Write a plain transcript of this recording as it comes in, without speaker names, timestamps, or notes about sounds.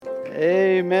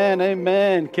Amén,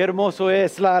 amén. Qué hermoso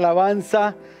es la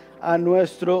alabanza a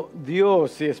nuestro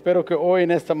Dios. Y espero que hoy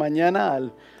en esta mañana,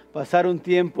 al pasar un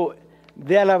tiempo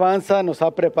de alabanza, nos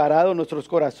ha preparado nuestros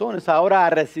corazones ahora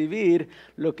a recibir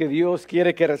lo que Dios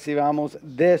quiere que recibamos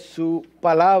de su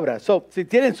palabra. Si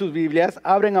tienen sus Biblias,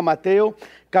 abren a Mateo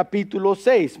capítulo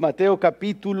 6. Mateo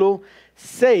capítulo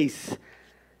 6.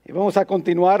 Y vamos a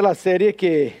continuar la serie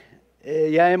que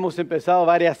ya hemos empezado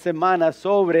varias semanas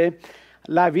sobre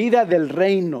la vida del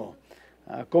reino.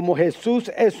 Como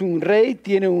Jesús es un rey,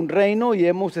 tiene un reino, y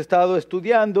hemos estado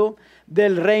estudiando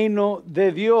del reino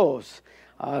de Dios.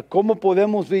 Cómo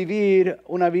podemos vivir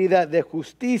una vida de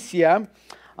justicia.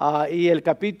 Y el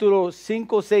capítulo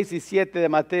 5, 6 y 7 de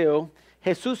Mateo,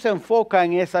 Jesús se enfoca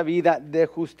en esa vida de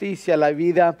justicia, la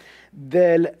vida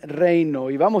del reino.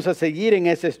 Y vamos a seguir en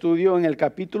ese estudio en el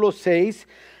capítulo 6,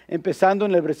 empezando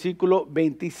en el versículo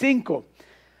 25.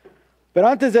 Pero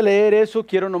antes de leer eso,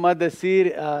 quiero nomás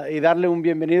decir y darle un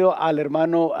bienvenido al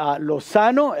hermano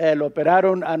Lozano. Lo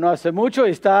operaron no hace mucho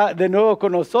y está de nuevo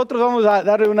con nosotros. Vamos a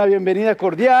darle una bienvenida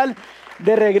cordial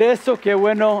de regreso. Qué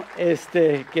bueno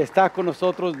que está con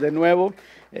nosotros de nuevo.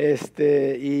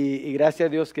 Y gracias a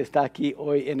Dios que está aquí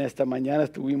hoy en esta mañana.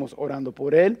 Estuvimos orando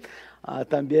por él.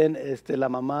 También la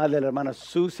mamá de la hermana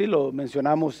Susi, lo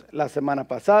mencionamos la semana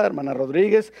pasada, hermana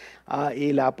Rodríguez,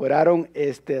 y la operaron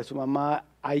a su mamá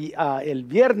ahí, el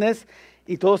viernes,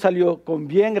 y todo salió con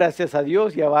bien, gracias a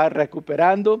Dios. Ya va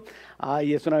recuperando,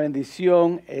 y es una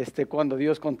bendición cuando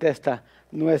Dios contesta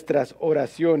nuestras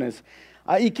oraciones.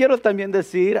 Y quiero también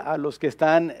decir a los que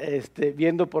están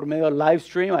viendo por medio del live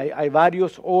stream, hay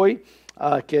varios hoy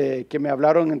que me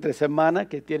hablaron entre semana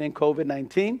que tienen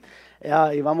COVID-19.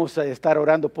 Y vamos a estar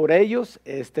orando por ellos,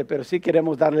 pero sí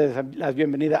queremos darles las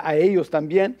bienvenidas a ellos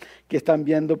también, que están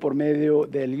viendo por medio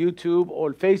del YouTube o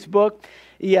el Facebook,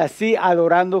 y así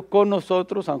adorando con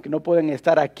nosotros, aunque no pueden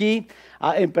estar aquí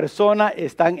en persona,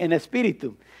 están en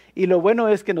espíritu. Y lo bueno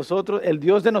es que nosotros, el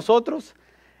Dios de nosotros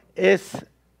es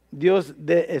Dios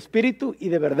de espíritu y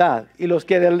de verdad, y los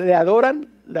que le adoran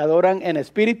en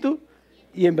espíritu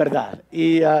y en verdad.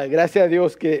 Y gracias a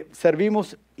Dios que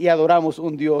servimos y adoramos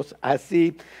un Dios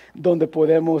así, donde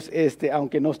podemos,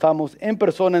 aunque no estamos en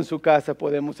persona en su casa,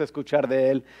 podemos escuchar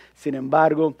de Él. Sin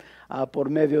embargo,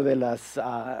 por medio de las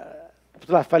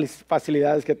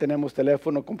facilidades que tenemos,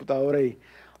 teléfono, computadora y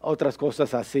otras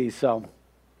cosas así.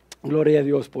 Gloria a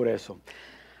Dios por eso.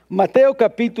 Mateo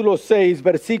capítulo 6,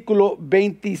 versículo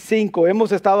 25.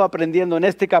 Hemos estado aprendiendo en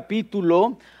este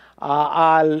capítulo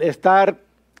al estar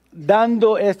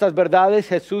dando estas verdades.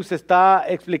 Jesús está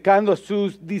explicando a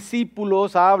sus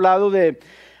discípulos, ha hablado de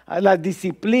las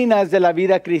disciplinas de la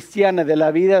vida cristiana, de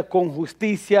la vida con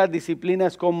justicia,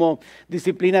 disciplinas como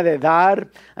disciplina de dar,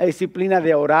 la disciplina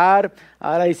de orar,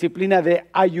 la disciplina de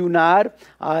ayunar.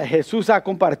 Jesús ha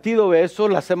compartido eso.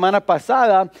 La semana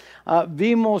pasada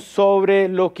vimos sobre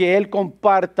lo que Él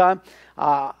comparta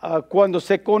cuando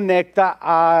se conecta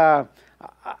a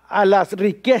las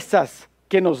riquezas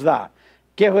que nos da.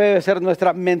 ¿Qué debe ser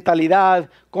nuestra mentalidad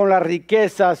con las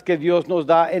riquezas que Dios nos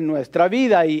da en nuestra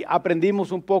vida? Y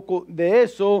aprendimos un poco de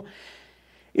eso.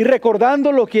 Y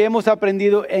recordando lo que hemos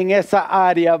aprendido en esa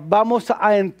área, vamos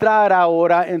a entrar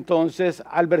ahora entonces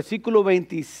al versículo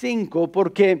 25,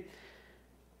 porque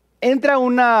entra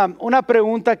una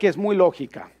pregunta que es muy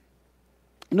lógica.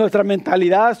 Nuestra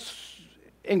mentalidad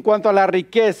en cuanto a las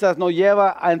riquezas nos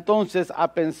lleva entonces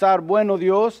a pensar, bueno,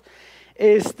 Dios,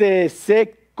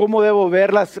 sé cómo debo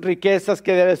ver las riquezas,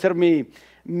 que debe ser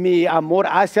mi amor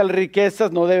hacia las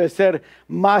riquezas, no debe ser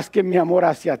más que mi amor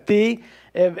hacia ti.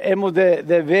 Hemos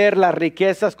de ver las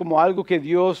riquezas como algo que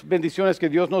Dios, bendiciones que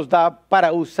Dios nos da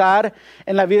para usar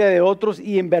en la vida de otros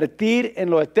y invertir en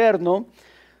lo eterno.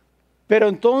 Pero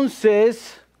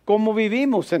entonces, ¿cómo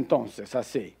vivimos entonces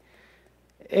así?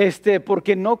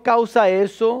 Porque no causa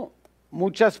eso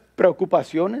muchas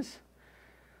preocupaciones.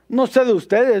 No sé de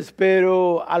ustedes,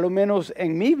 pero a lo menos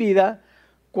en mi vida,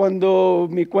 cuando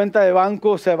mi cuenta de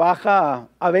banco se baja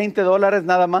a $20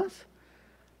 nada más,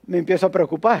 me empiezo a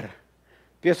preocupar.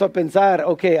 Empiezo a pensar,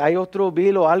 ok, hay otro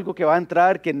bill o algo que va a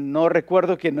entrar que no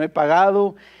recuerdo, que no he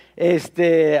pagado,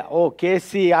 o que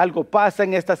si algo pasa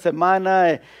en esta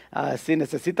semana, si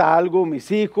necesita algo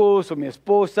mis hijos o mi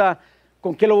esposa,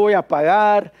 ¿con qué lo voy a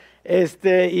pagar?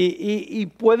 Y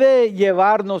puede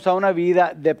llevarnos a una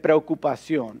vida de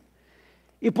preocupación.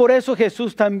 Y por eso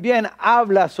Jesús también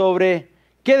habla sobre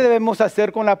qué debemos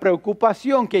hacer con la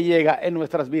preocupación que llega en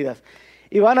nuestras vidas.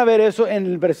 Y van a ver eso en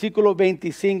el versículo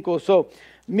 25.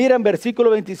 Miren versículo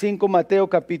 25, Mateo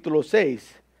capítulo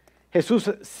 6.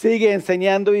 Jesús sigue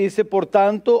enseñando y dice, por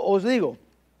tanto os digo,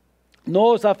 no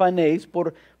os afanéis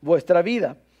por vuestra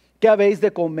vida, ¿qué habéis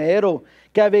de comer o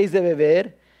qué habéis de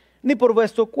beber? Ni por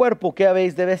vuestro cuerpo, ¿qué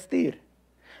habéis de vestir?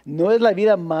 ¿No es la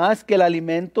vida más que el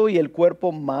alimento y el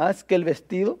cuerpo más que el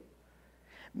vestido?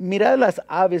 Mirad las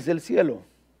aves del cielo,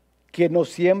 que no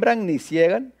siembran ni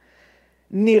ciegan,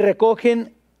 ni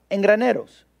recogen en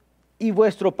graneros, y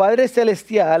vuestro Padre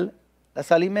Celestial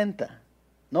las alimenta.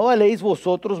 ¿No valéis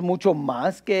vosotros mucho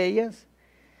más que ellas?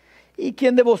 ¿Y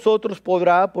quién de vosotros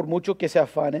podrá, por mucho que se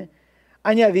afane,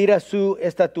 añadir a su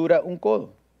estatura un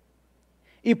codo?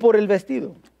 Y por el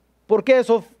vestido, ¿por qué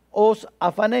os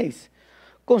afanéis?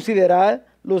 Considerad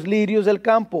los lirios del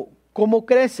campo, cómo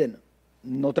crecen,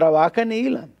 no trabajan ni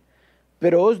hilan.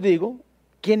 Pero os digo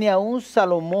que ni aun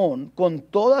Salomón, con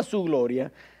toda su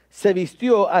gloria, se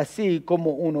vistió así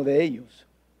como uno de ellos.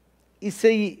 Y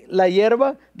si la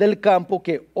hierba del campo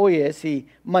que hoy es y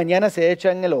mañana se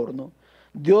echa en el horno,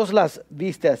 Dios las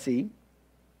viste así,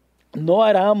 ¿no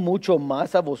hará mucho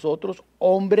más a vosotros,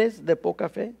 hombres de poca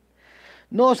fe?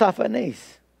 No os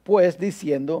afanéis, pues,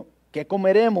 diciendo, ¿qué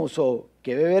comeremos o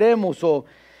qué beberemos o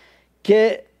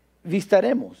qué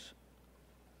vistaremos?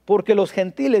 Porque los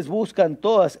gentiles buscan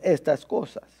todas estas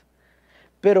cosas.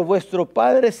 Pero vuestro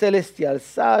Padre Celestial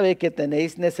sabe que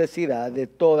tenéis necesidad de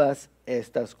todas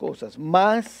estas cosas.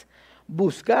 Mas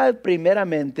buscad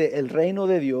primeramente el reino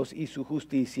de Dios y su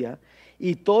justicia,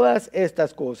 y todas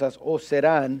estas cosas os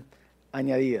serán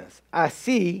añadidas.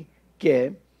 Así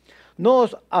que no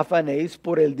os afanéis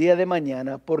por el día de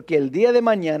mañana, porque el día de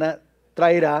mañana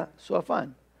traerá su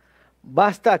afán.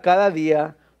 Basta cada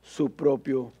día su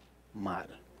propio mal.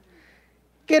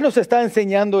 ¿Qué nos está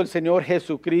enseñando el Señor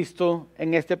Jesucristo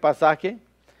en este pasaje?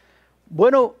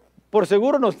 Bueno, por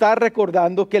seguro nos está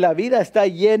recordando que la vida está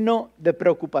lleno de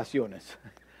preocupaciones.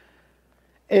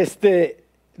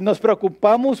 Nos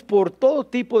preocupamos por todo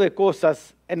tipo de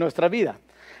cosas en nuestra vida.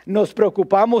 Nos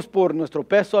preocupamos por nuestro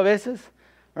peso a veces,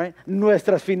 right?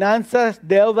 Nuestras finanzas,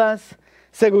 deudas,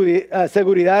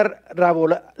 seguridad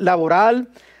laboral,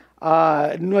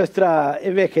 nuestra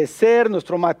envejecer,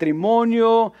 nuestro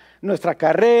matrimonio, nuestra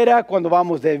carrera, cuando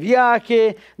vamos de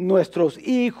viaje, nuestros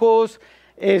hijos,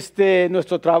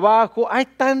 nuestro trabajo. Hay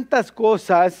tantas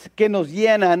cosas que nos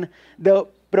llenan de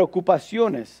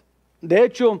preocupaciones. De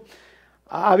hecho,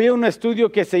 había un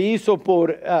estudio que se hizo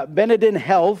por Benedictine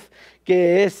Health,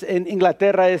 que es en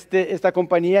Inglaterra esta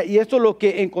compañía, y esto es lo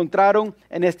que encontraron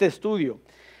en este estudio.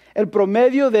 El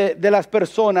promedio de las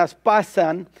personas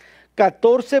pasan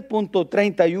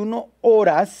 14.31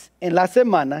 horas en la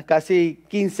semana, casi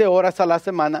 15 horas a la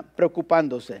semana,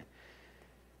 preocupándose.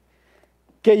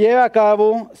 Que lleva a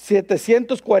cabo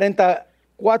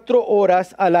 744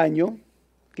 horas al año,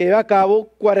 que lleva a cabo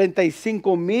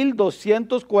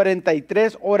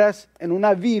 45.243 horas en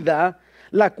una vida,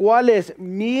 la cual es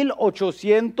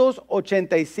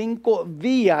 1.885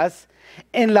 días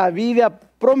en la vida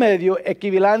promedio,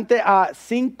 equivalente a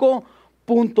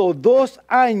 5.2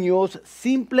 años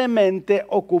simplemente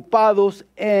ocupados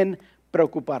en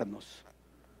preocuparnos.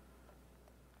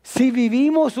 Si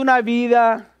vivimos una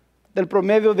vida del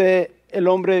promedio del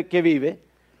hombre que vive,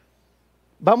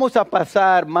 vamos a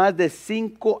pasar más de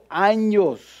 5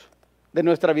 años de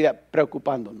nuestra vida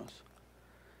preocupándonos.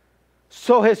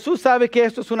 Jesús sabe que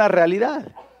esto es una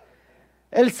realidad.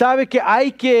 Él sabe que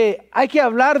hay que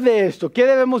hablar de esto. ¿Qué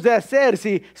debemos de hacer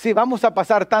si vamos a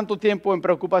pasar tanto tiempo en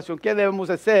preocupación? ¿Qué debemos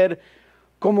de hacer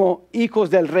como hijos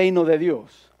del reino de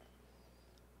Dios?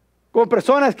 Como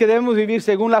personas que debemos vivir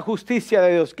según la justicia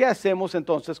de Dios. ¿Qué hacemos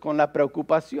entonces con la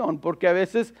preocupación? Porque a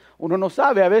veces uno no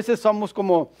sabe. A veces estamos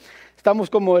como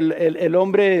el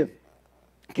hombre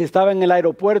que estaba en el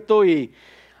aeropuerto y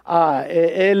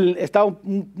él estaba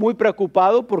muy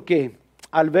preocupado porque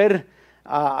al ver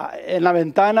en la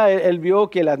ventana él vio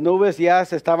que las nubes ya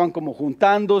se estaban como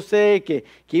juntándose, que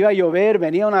iba a llover,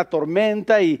 venía una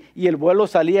tormenta y el vuelo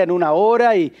salía en 1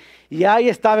 hora y ahí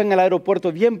estaba en el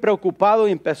aeropuerto bien preocupado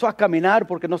y empezó a caminar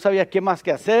porque no sabía qué más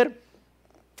que hacer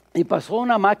y pasó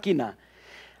una máquina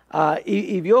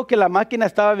y vio que la máquina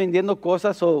estaba vendiendo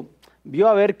cosas o vio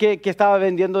a ver qué estaba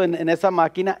vendiendo en esa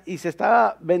máquina y se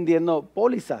estaba vendiendo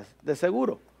pólizas de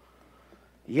seguro.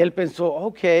 Y él pensó,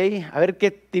 ok, a ver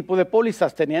qué tipo de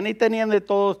pólizas tenían. Y tenían de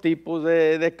todos tipos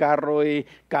de carro y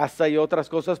casa y otras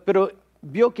cosas, pero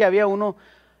vio que había uno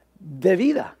de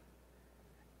vida.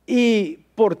 Y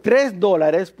por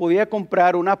 $3 podía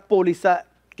comprar una póliza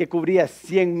que cubría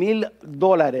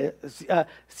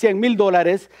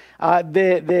 $100,000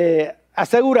 de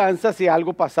aseguranza si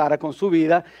algo pasara con su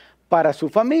vida para su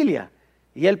familia.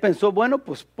 Y él pensó, bueno,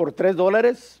 pues por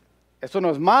 $3, eso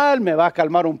no es mal, me va a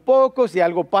calmar un poco, si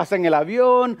algo pasa en el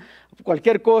avión,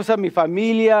 cualquier cosa, mi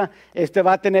familia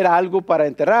va a tener algo para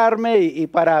enterrarme y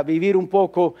para vivir un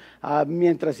poco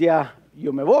mientras ya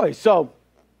yo me voy.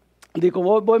 Dijo,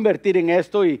 voy a invertir en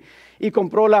esto y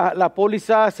compró la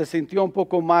póliza, se sintió un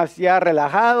poco más ya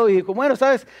relajado y dijo, bueno,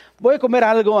 sabes, voy a comer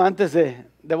algo antes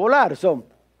de volar.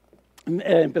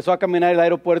 Empezó a caminar al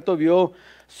aeropuerto, vio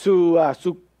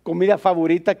su comida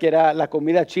favorita, que era la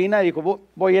comida china, y dijo,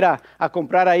 voy a ir a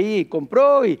comprar ahí, y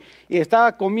compró y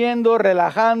estaba comiendo,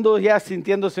 relajando, ya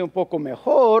sintiéndose un poco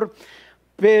mejor.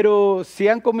 Pero si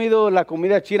han comido la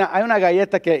comida china, hay una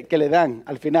galleta que le dan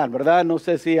al final, ¿verdad? No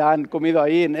sé si han comido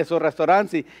ahí en esos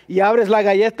restaurantes y abres la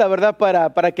galleta, ¿verdad?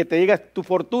 Para que te diga tu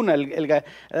fortuna,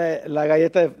 la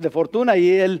galleta de fortuna. Y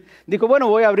él dijo, bueno,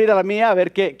 voy a abrir a la mía a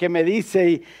ver qué me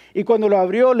dice. Y cuando lo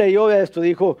abrió, leyó esto,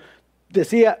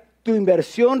 decía, tu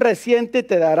inversión reciente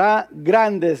te dará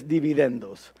grandes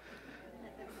dividendos.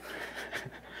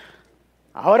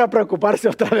 Ahora preocuparse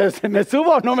otra vez, ¿me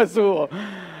subo o no me subo?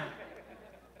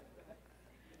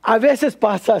 A veces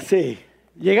pasa así.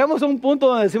 Llegamos a un punto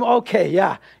donde decimos, ok,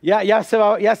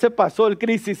 ya se pasó el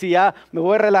crisis y ya me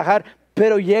voy a relajar,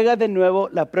 pero llega de nuevo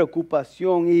la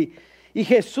preocupación y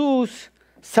Jesús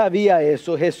sabía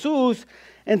eso. Jesús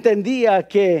entendía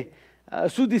que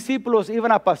sus discípulos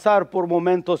iban a pasar por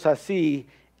momentos así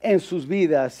en sus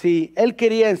vidas y Él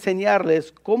quería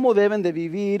enseñarles cómo deben de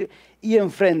vivir y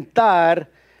enfrentar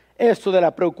esto de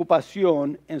la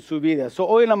preocupación en su vida.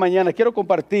 Hoy en la mañana quiero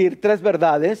compartir 3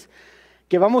 verdades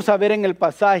que vamos a ver en el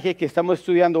pasaje que estamos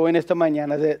estudiando hoy en esta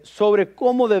mañana sobre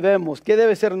cómo qué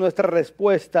debe ser nuestra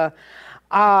respuesta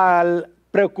a la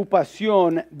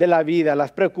preocupación de la vida,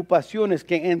 las preocupaciones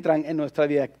que entran en nuestra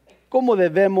vida. Cómo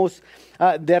debemos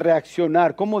de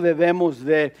reaccionar, cómo debemos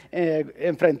de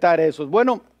enfrentar eso.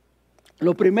 Bueno,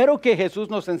 lo primero que Jesús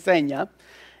nos enseña,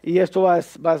 y esto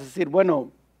vas a decir,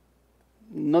 bueno,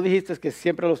 no dijiste que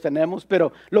siempre los tenemos,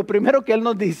 pero lo primero que Él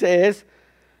nos dice es,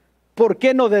 ¿por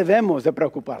qué no debemos de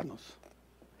preocuparnos?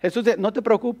 Jesús dice, no te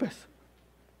preocupes.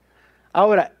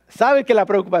 Ahora, sabe que la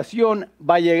preocupación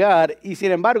va a llegar y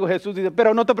sin embargo Jesús dice,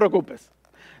 pero no te preocupes.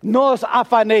 No os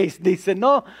afanéis, dice,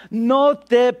 no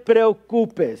te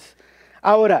preocupes.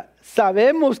 Ahora,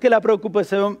 sabemos que la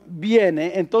preocupación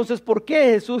viene, entonces, ¿por qué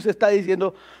Jesús está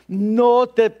diciendo, no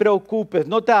te preocupes,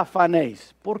 no te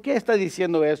afanéis? ¿Por qué está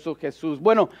diciendo eso Jesús?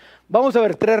 Bueno, vamos a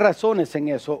ver 3 razones en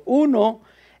eso. Uno,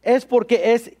 es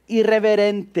porque es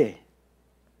irreverente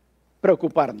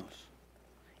preocuparnos.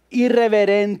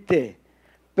 Irreverente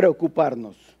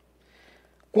preocuparnos.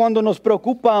 Cuando nos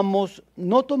preocupamos,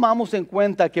 no tomamos en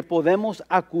cuenta que podemos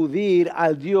acudir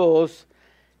al Dios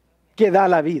que da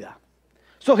la vida.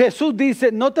 Jesús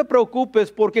dice, no te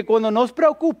preocupes porque cuando nos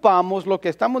preocupamos, lo que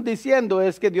estamos diciendo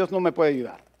es que Dios no me puede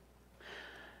ayudar.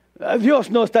 Dios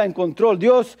no está en control.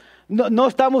 Dios no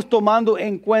estamos tomando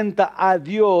en cuenta a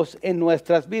Dios en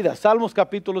nuestras vidas. Salmos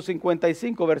capítulo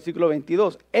 55, versículo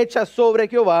 22. Echa sobre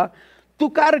Jehová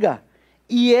tu carga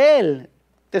y Él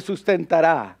te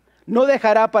sustentará. No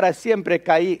dejará para siempre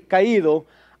caído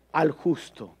al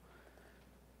justo.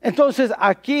 Entonces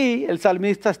aquí el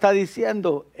salmista está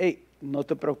diciendo, hey, no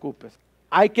te preocupes.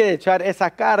 Hay que echar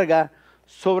esa carga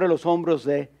sobre los hombros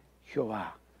de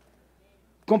Jehová.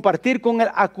 Compartir con Él,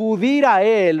 acudir a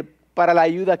Él para la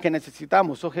ayuda que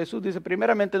necesitamos. Jesús dice,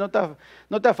 primeramente no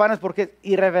te afanes porque es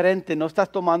irreverente, no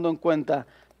estás tomando en cuenta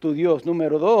tu Dios.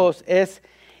 Número 2, es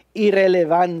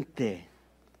irrelevante.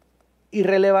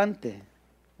 Irrelevante.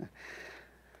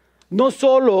 No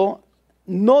solo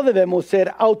no debemos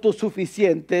ser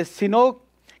autosuficientes, sino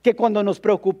que cuando nos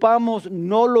preocupamos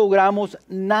no logramos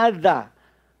nada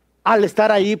al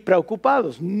estar ahí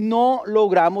preocupados. No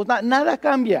logramos nada, nada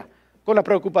cambia con la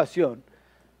preocupación.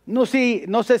 No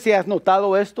sé si has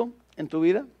notado esto en tu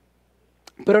vida,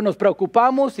 pero nos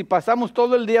preocupamos y pasamos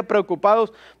todo el día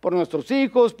preocupados por nuestros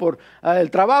hijos, por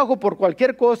el trabajo, por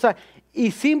cualquier cosa,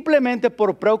 y simplemente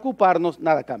por preocuparnos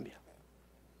nada cambia.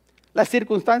 Las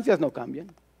circunstancias no cambian,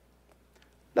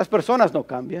 las personas no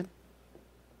cambian,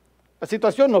 la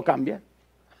situación no cambia,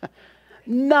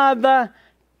 nada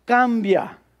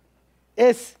cambia.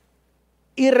 Es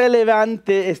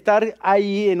irrelevante estar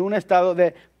ahí en un estado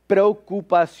de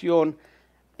preocupación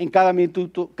en cada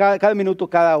minuto,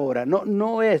 cada hora.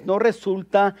 No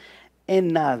resulta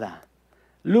en nada.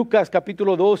 Lucas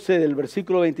capítulo 12 del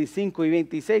versículo 25 y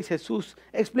 26, Jesús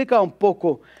explica un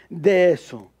poco de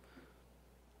eso.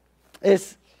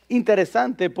 Es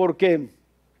interesante porque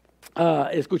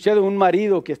escuché de un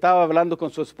marido que estaba hablando con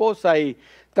su esposa y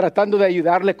tratando de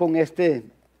ayudarle con este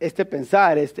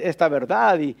pensar, esta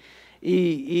verdad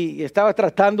y estaba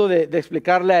tratando de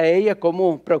explicarle a ella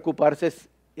cómo preocuparse es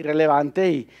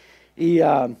irrelevante y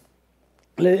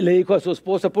le dijo a su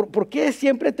esposa, ¿por qué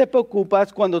siempre te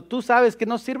preocupas cuando tú sabes que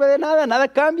no sirve de nada, nada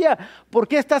cambia? ¿Por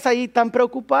qué estás ahí tan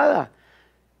preocupada?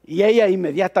 Y ella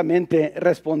inmediatamente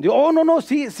respondió, oh, no,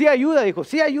 sí ayuda, dijo,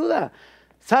 sí ayuda.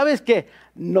 ¿Sabes que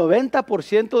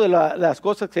 90% de las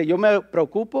cosas que yo me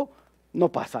preocupo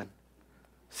no pasan?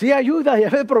 Sí ayuda, ya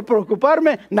ves, por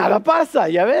preocuparme, nada pasa,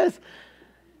 ya ves.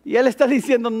 Y él está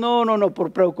diciendo, no,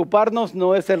 por preocuparnos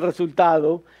no es el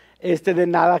resultado de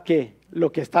nada que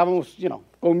lo que estamos,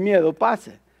 con miedo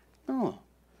pase.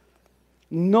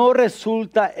 No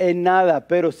resulta en nada,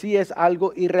 pero sí es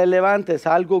algo irrelevante, es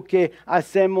algo que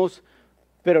hacemos,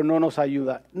 pero no nos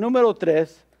ayuda. Número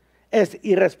 3, es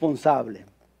irresponsable.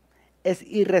 Es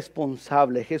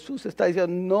irresponsable. Jesús está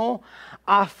diciendo, no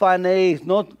afanéis,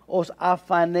 no os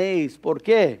afanéis. ¿Por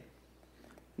qué?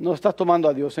 ¿No estás tomando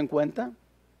a Dios en cuenta?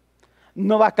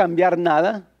 No va a cambiar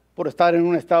nada por estar en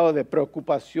un estado de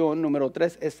preocupación. Número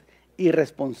 3, es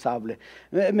irresponsable.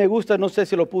 Me gusta, no sé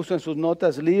si lo puso en sus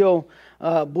notas, Leo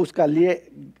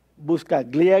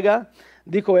Buscaglia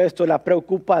dijo esto: la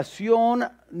preocupación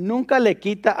nunca le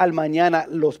quita al mañana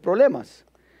los problemas,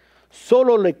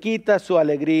 solo le quita su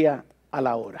alegría a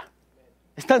la hora.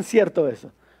 Es tan cierto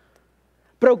eso.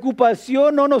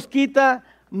 Preocupación no nos quita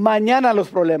mañana los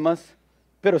problemas,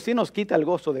 pero sí nos quita el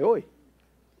gozo de hoy.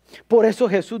 Por eso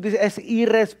Jesús dice, es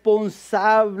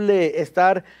irresponsable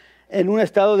estar en un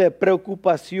estado de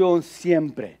preocupación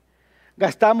siempre.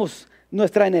 Gastamos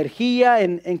nuestra energía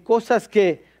en cosas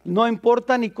que no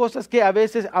importan y cosas que a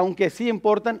veces, aunque sí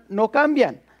importan, no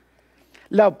cambian.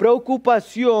 La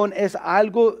preocupación es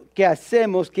algo que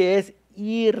hacemos que es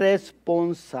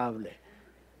irresponsable.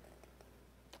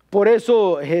 Por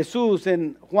eso Jesús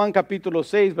en Juan capítulo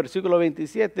 6, versículo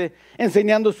 27,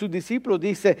 enseñando a sus discípulos,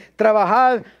 dice,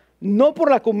 trabajad no por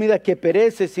la comida que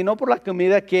perece, sino por la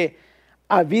comida que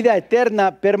a vida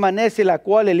eterna permanece, la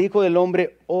cual el Hijo del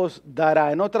Hombre os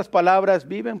dará. En otras palabras,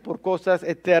 viven por cosas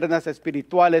eternas,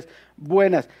 espirituales,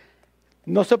 buenas.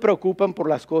 No se preocupan por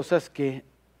las cosas que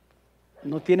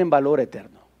no tienen valor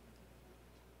eterno.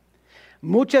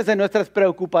 Muchas de nuestras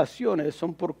preocupaciones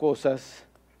son por cosas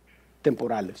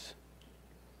temporales,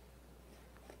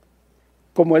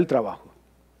 como el trabajo,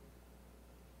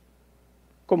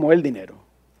 como el dinero,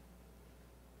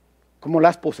 como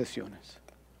las posesiones,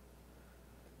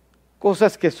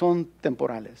 cosas que son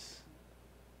temporales.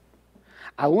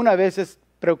 Aún a veces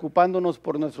preocupándonos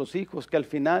por nuestros hijos que al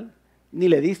final ni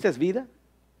le diste vida,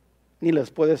 ni los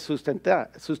puedes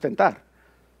sustentar.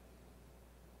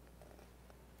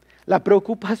 La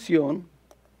preocupación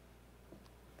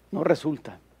no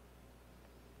resulta.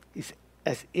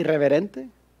 Es irreverente,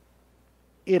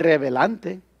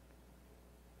 irrevelante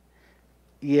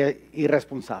y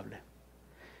irresponsable.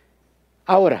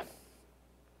 Ahora,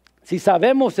 si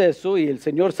sabemos eso y el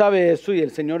Señor sabe eso y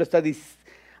el Señor está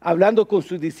hablando con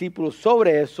sus discípulos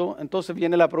sobre eso, entonces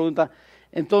viene la pregunta,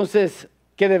 entonces,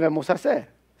 ¿qué debemos hacer?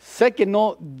 Sé que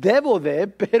no debo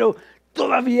pero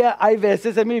todavía hay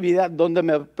veces en mi vida donde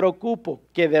me preocupo.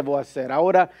 ¿Qué debo hacer?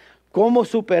 Ahora, ¿cómo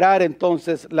superar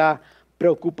entonces la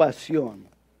preocupación?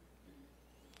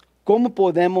 ¿Cómo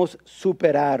podemos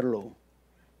superarlo?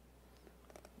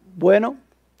 Bueno,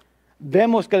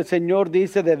 vemos que el Señor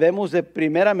dice debemos de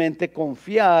primeramente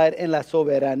confiar en la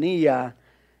soberanía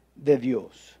de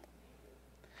Dios.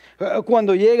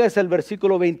 Cuando llegas al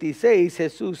versículo 26,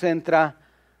 Jesús entra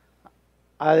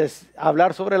a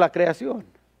hablar sobre la creación.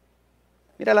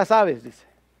 Mira las aves, dice.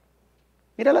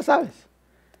 Mira las aves.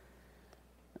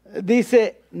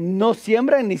 Dice, no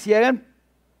siembran, ni ciegan,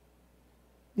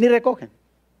 ni recogen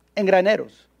en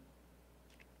graneros,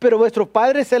 pero vuestro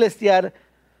Padre Celestial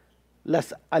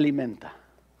las alimenta.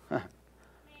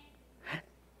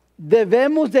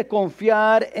 Debemos de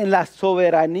confiar en la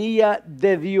soberanía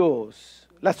de Dios.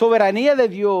 La soberanía de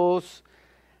Dios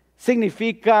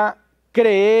significa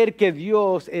creer que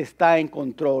Dios está en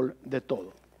control de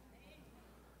todo.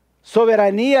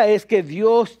 Soberanía es que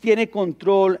Dios tiene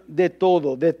control de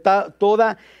todo, de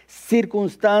toda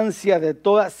circunstancia, de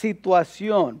toda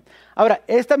situación. Ahora,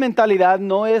 esta mentalidad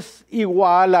no es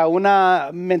igual a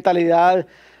una mentalidad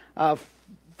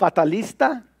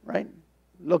fatalista, right?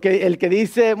 El que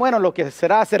dice, bueno, lo que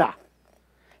será, será.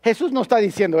 Jesús no está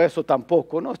diciendo eso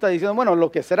tampoco, no está diciendo, bueno,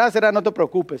 lo que será, será, no te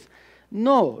preocupes.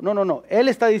 No. Él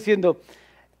está diciendo,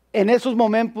 en esos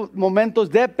momentos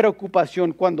de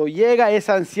preocupación, cuando llega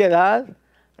esa ansiedad,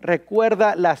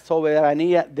 recuerda la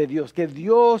soberanía de Dios, que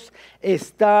Dios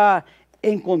está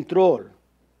en control.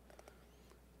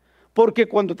 Porque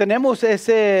cuando tenemos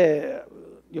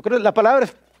yo creo que la palabra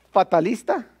es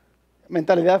fatalista,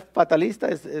 mentalidad fatalista,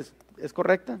 ¿es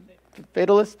correcta?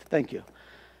 Fatalist, thank you.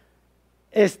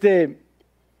 Es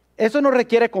Eso no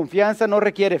requiere confianza, no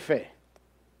requiere fe.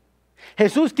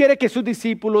 Jesús quiere que sus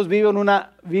discípulos vivan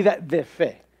una vida de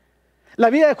fe.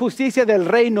 La vida de justicia del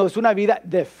reino es una vida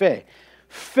de fe.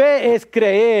 Fe es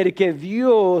creer que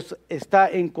Dios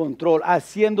está en control,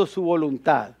 haciendo su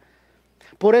voluntad.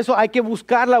 Por eso hay que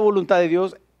buscar la voluntad de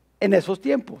Dios en esos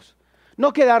tiempos.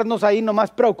 No quedarnos ahí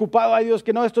nomás preocupados, ay Dios,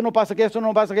 que no, esto no pasa, que esto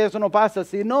no pasa, que esto no pasa,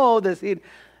 sino decir,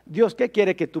 Dios, ¿qué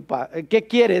quieres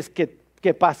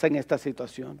que pase en esta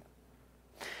situación?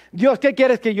 Dios, ¿qué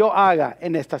quieres que yo haga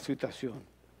en esta situación?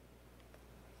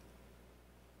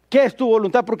 ¿Qué es tu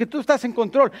voluntad? Porque tú estás en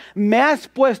control. Me has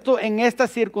puesto en esta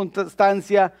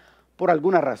circunstancia por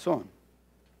alguna razón.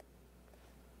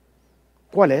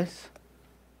 ¿Cuál es?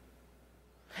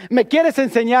 ¿Me quieres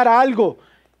enseñar algo?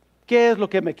 ¿Qué es lo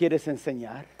que me quieres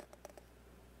enseñar?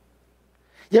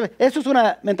 Eso es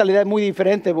una mentalidad muy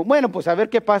diferente. Bueno, pues a ver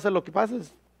qué pasa, lo que pasa,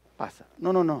 pasa.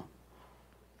 No.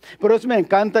 Pero eso me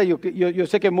encanta. Yo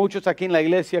sé que muchos aquí en la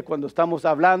iglesia, cuando estamos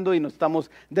hablando y nos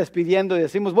estamos despidiendo y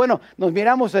decimos, bueno, nos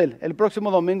miramos el próximo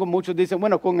domingo, muchos dicen,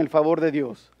 bueno, con el favor de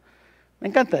Dios. Me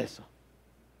encanta eso.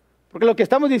 Porque lo que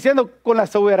estamos diciendo, con la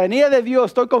soberanía de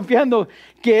Dios, estoy confiando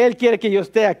que Él quiere que yo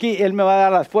esté aquí. Él me va a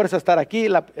dar las fuerzas de estar aquí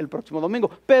el próximo domingo.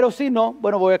 Pero si no,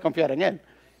 bueno, voy a confiar en Él.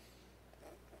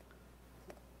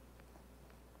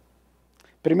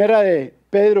 Primera de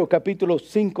Pedro, capítulo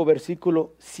 5,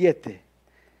 versículo 7.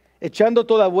 Echando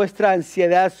toda vuestra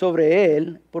ansiedad sobre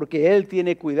Él, porque Él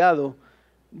tiene cuidado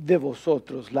de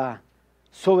vosotros, la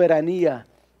soberanía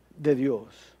de Dios.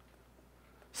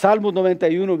 Salmos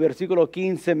 91, versículo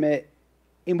 15, me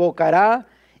invocará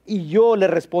y yo le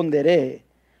responderé.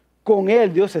 Con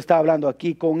Él, Dios está hablando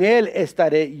aquí, con Él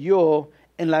estaré yo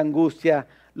en la angustia,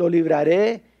 lo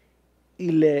libraré y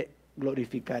le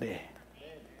glorificaré.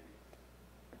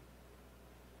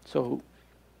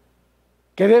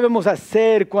 ¿Qué debemos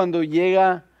hacer cuando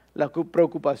llega la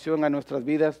preocupación a nuestras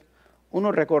vidas?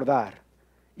 Uno, recordar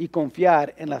y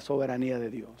confiar en la soberanía de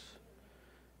Dios,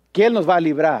 que Él nos va a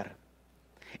librar.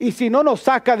 Y si no nos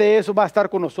saca de eso, va a estar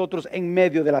con nosotros en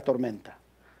medio de la tormenta.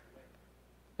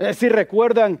 Si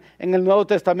recuerdan, en el Nuevo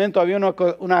Testamento había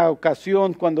una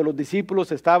ocasión cuando los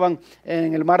discípulos estaban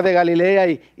en el mar de Galilea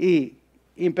y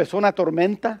empezó una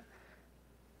tormenta.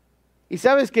 Y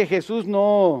sabes que Jesús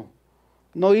no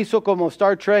hizo como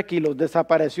Star Trek y los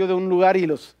desapareció de un lugar y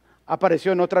los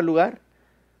apareció en otro lugar.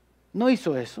 No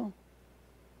hizo eso.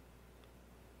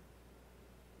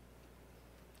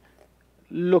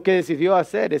 Lo que decidió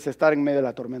hacer es estar en medio de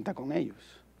la tormenta con ellos.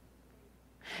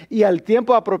 Y al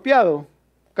tiempo apropiado,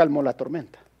 calmó la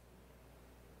tormenta.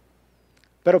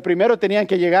 Pero primero tenían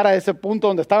que llegar a ese punto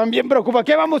donde estaban bien preocupados.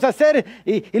 ¿Qué vamos a hacer?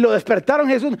 Y lo despertaron.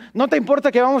 Jesús, ¿no te importa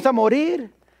que vamos a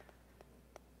morir?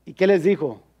 ¿Y qué les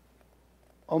dijo?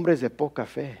 Hombres de poca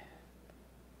fe.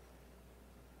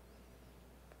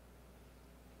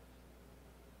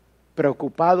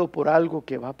 Preocupado por algo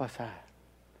que va a pasar,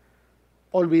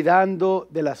 olvidando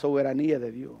de la soberanía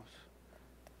de Dios.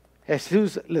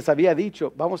 Jesús les había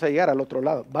dicho, vamos a llegar al otro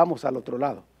lado, vamos al otro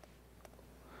lado.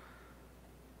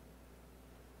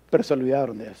 Pero se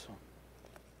olvidaron de eso.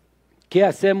 ¿Qué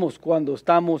hacemos cuando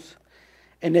estamos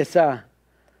en esa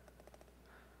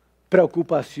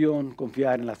preocupación?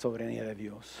 Confiar en la soberanía de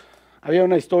Dios. Había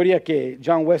una historia que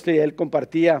John Wesley, él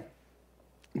compartía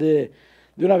de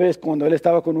una vez cuando él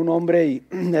estaba con un hombre y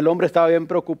el hombre estaba bien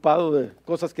preocupado de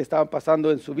cosas que estaban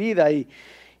pasando en su vida y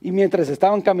mientras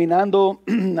estaban caminando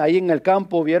ahí en el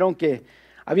campo vieron que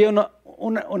había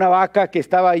una vaca que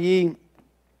estaba allí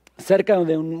cerca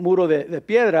de un muro de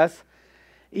piedras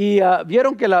y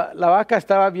vieron que la vaca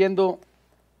estaba viendo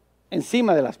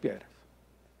encima de las piedras.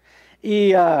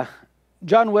 Y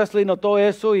John Wesley notó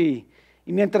eso y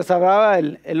mientras hablaba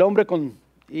el hombre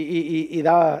y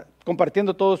daba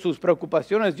compartiendo todas sus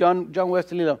preocupaciones, John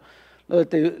Wesley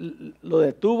lo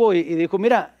detuvo y dijo,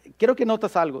 mira, quiero que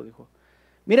notas algo. Dijo,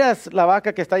 ¿miras la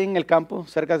vaca que está ahí en el campo,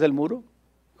 cerca del muro?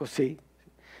 Dijo, sí.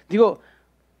 Digo,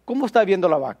 ¿cómo está viendo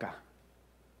la vaca?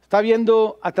 ¿Está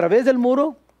viendo a través del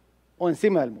muro o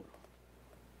encima del muro?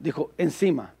 Dijo,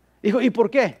 encima. Dijo, ¿y por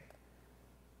qué?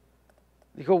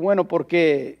 Dijo, bueno,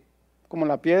 porque como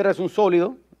la piedra es un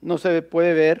sólido, no se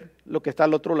puede ver lo que está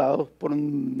al otro lado, por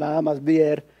nada más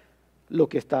ver lo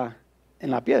que está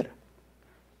en la piedra.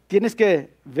 Tienes que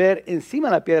ver encima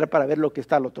de la piedra para ver lo que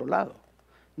está al otro lado.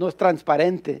 No es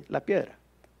transparente la piedra.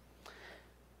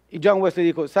 Y John Wesley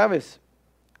dijo, ¿sabes?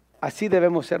 Así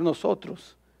debemos ser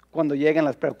nosotros cuando llegan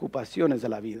las preocupaciones de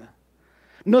la vida.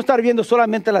 No estar viendo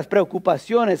solamente las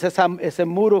preocupaciones, ese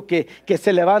muro que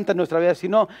se levanta en nuestra vida,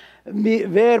 sino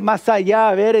ver más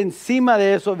allá, ver encima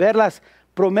de eso, ver las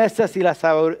promesas y la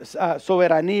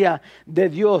soberanía de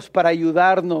Dios para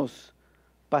ayudarnos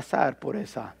a pasar por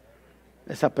esa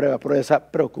prueba, por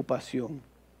esa preocupación.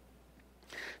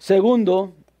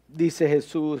 Segundo, dice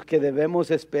Jesús que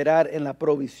debemos esperar en la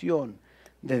provisión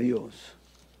de Dios.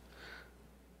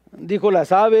 Dijo,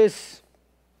 las aves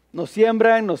no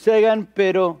siembran, no segan,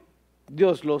 pero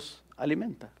Dios los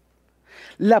alimenta.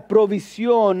 La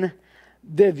provisión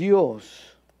de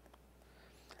Dios.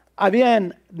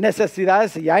 Habían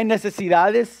necesidades y hay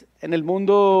necesidades en el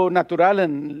mundo natural,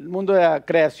 en el mundo de la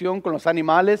creación, con los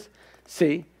animales,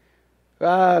 sí.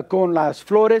 Con las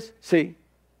flores, sí.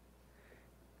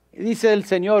 Y dice el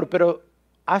Señor, pero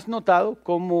 ¿has notado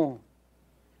cómo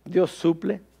Dios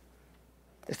suple?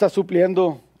 Está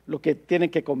supliendo lo que tienen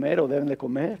que comer o deben de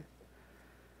comer.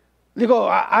 Digo,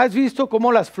 ¿has visto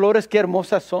cómo las flores qué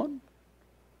hermosas son?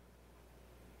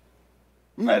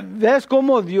 ¿Ves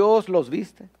cómo Dios los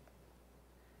viste?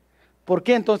 ¿Por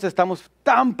qué entonces estamos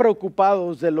tan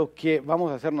preocupados de lo que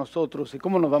vamos a hacer nosotros y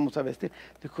cómo nos vamos a vestir?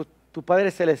 Dijo, tu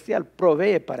Padre Celestial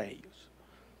provee para ellos.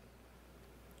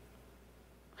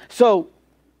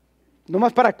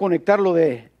 Nomás para conectar lo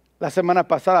de la semana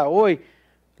pasada, hoy,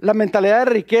 la mentalidad de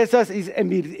riquezas es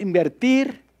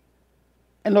invertir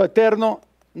en lo eterno,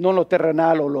 no en lo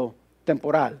terrenal o lo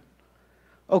temporal.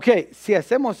 Ok, si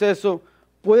hacemos eso,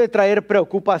 puede traer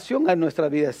preocupación a nuestra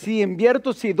vida. Si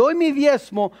invierto, si doy mi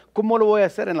diezmo, ¿cómo lo voy a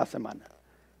hacer en la semana?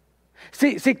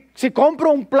 Si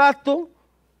compro un plato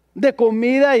de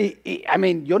comida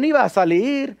yo no iba a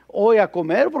salir hoy a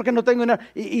comer porque no tengo nada.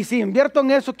 Y si invierto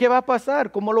en eso, ¿qué va a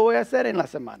pasar? ¿Cómo lo voy a hacer en la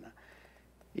semana?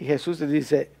 Y Jesús te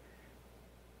dice,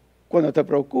 cuando te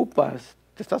preocupas,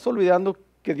 te estás olvidando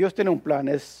que Dios tiene un plan,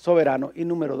 es soberano. Y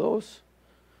número 2,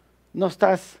 no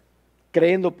estás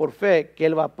creyendo por fe que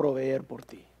Él va a proveer por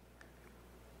ti.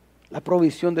 La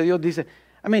provisión de Dios dice,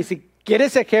 si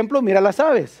quieres ejemplo, mira las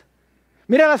aves,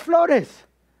 mira las flores.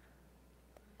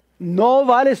 ¿No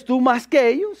vales tú más que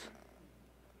ellos?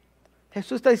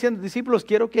 Jesús está diciendo, discípulos,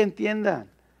 quiero que entiendan.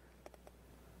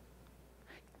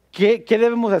 ¿Qué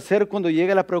debemos hacer cuando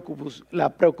llega la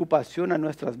preocupación a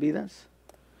nuestras vidas?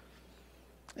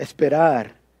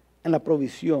 Esperar en la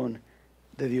provisión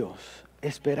de Dios.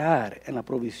 Esperar en la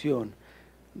provisión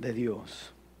de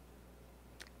Dios.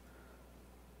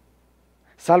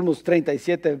 Salmos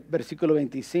 37, versículo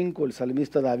 25, el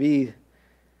salmista David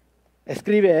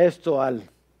escribe esto al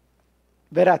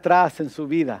ver atrás en su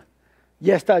vida.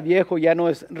 Ya está viejo, ya no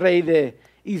es rey de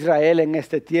Israel en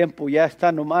este tiempo, ya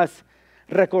está nomás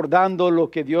recordando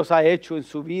lo que Dios ha hecho en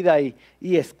su vida y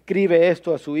escribe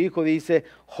esto a su hijo. Dice,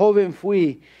 joven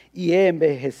fui y he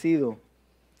envejecido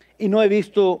y no he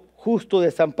visto justo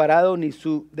desamparado ni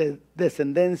su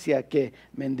descendencia que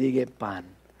mendigue pan.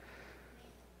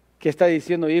 ¿Qué está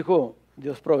diciendo, hijo?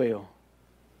 Dios proveó.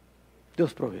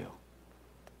 Dios proveó.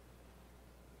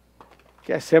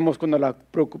 ¿Qué hacemos cuando la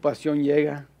preocupación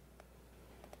llega?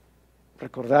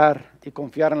 Recordar y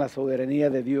confiar en la soberanía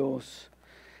de Dios,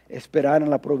 esperar en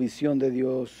la provisión de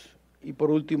Dios y por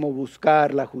último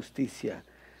buscar la justicia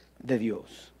de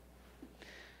Dios.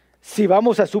 Si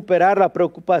vamos a superar la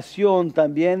preocupación,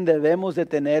 también debemos de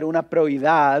tener una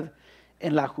prioridad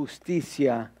en la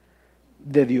justicia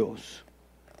de Dios.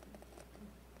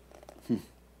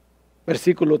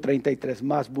 Versículo 33,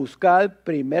 mas buscad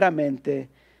primeramente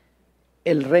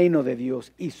el reino de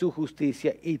Dios y su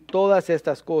justicia, y todas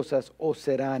estas cosas os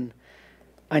serán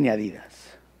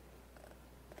añadidas.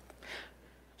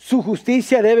 Su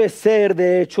justicia debe ser,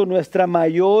 de hecho, nuestra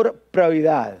mayor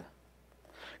prioridad.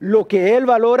 Lo que Él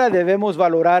valora debemos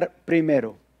valorar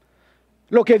primero.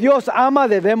 Lo que Dios ama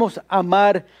debemos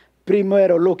amar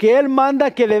primero. Lo que Él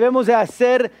manda que debemos de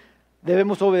hacer,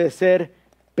 debemos obedecer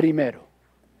primero.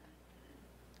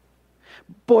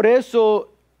 Por eso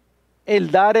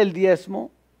el dar el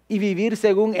diezmo y vivir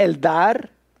según el dar,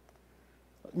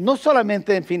 no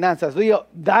solamente en finanzas, digo,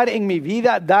 dar en mi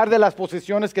vida, dar de las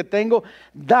posesiones que tengo,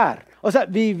 dar. O sea,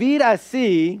 vivir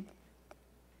así,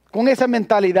 con esa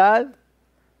mentalidad,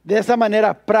 de esa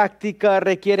manera práctica,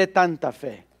 requiere tanta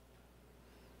fe.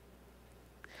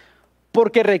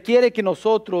 Porque requiere que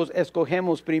nosotros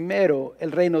escogemos primero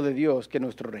el reino de Dios que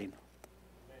nuestro reino.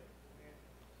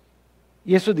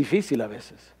 Y eso es difícil a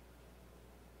veces.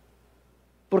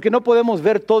 Porque no podemos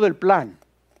ver todo el plan.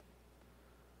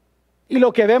 Y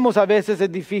lo que vemos a veces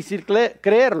es difícil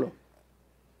creerlo.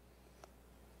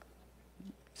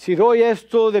 Si doy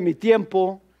esto de mi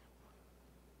tiempo,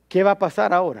 ¿qué va a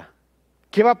pasar ahora?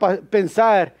 ¿Qué va a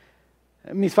pensar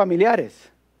mis familiares?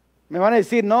 Me van a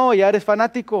decir, no, ya eres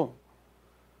fanático.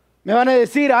 Me van a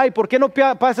decir, ay, ¿por qué no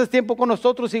pasas tiempo con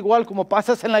nosotros igual como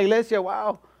pasas en la iglesia?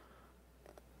 Wow.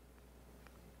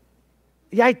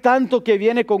 Y hay tanto que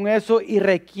viene con eso y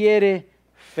requiere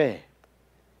fe.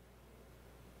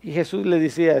 Y Jesús le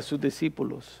decía a sus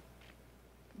discípulos,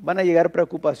 van a llegar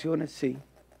preocupaciones, sí.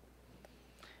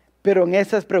 Pero en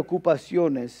esas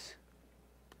preocupaciones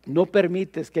no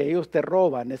permites que ellos te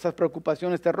roban, esas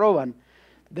preocupaciones te roban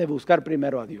de buscar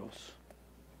primero a Dios.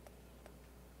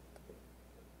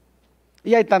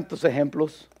 Y hay tantos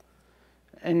ejemplos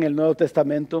en el Nuevo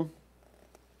Testamento.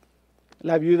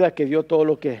 La viuda que dio todo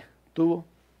lo que tuvo,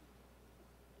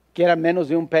 que era menos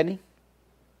de un penny.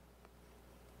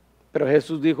 Pero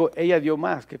Jesús dijo, ella dio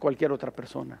más que cualquier otra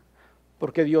persona,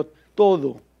 porque dio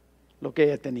todo lo que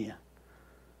ella tenía.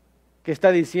 ¿Qué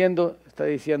está diciendo? Está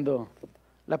diciendo,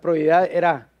 la prioridad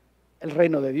era el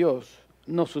reino de Dios,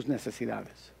 no sus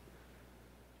necesidades.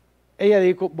 Ella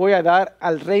dijo, voy a dar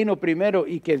al reino primero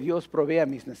y que Dios provea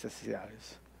mis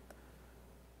necesidades.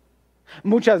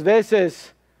 Muchas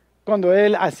veces, cuando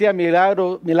Él hacía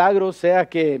milagros, sea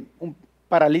que un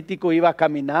paralítico iba a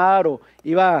caminar o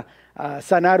iba a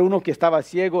sanar uno que estaba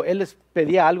ciego, Él les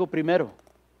pedía algo primero.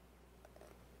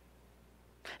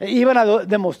 Iban a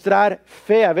demostrar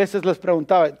fe. A veces les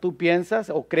preguntaba, ¿tú piensas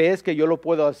o crees que yo lo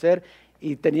puedo hacer?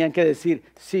 Y tenían que decir,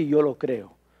 sí, yo lo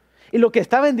creo. Y lo que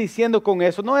estaban diciendo con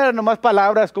eso no eran nomás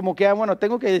palabras como que, bueno,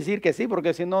 tengo que decir que sí,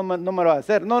 porque si no, no me lo va a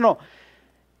hacer. No, no.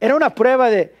 Era una prueba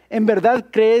de, ¿en verdad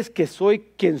crees que soy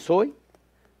quien soy?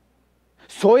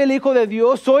 ¿Soy el Hijo de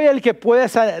Dios? ¿Soy el que puede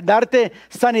darte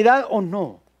sanidad o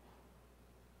no?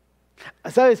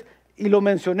 ¿Sabes? Y lo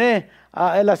mencioné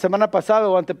la semana pasada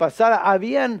o antepasada.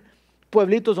 Habían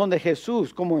pueblitos donde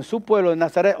Jesús, como en su pueblo, en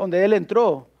Nazaret, donde Él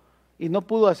entró y no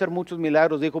pudo hacer muchos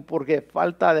milagros, dijo, porque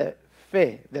falta de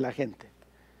fe de la gente.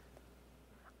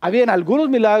 Habían algunos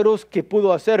milagros que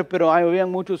pudo hacer, pero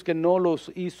habían muchos que no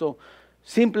los hizo,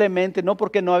 simplemente no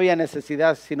porque no había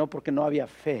necesidad, sino porque no había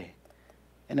fe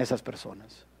en esas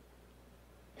personas.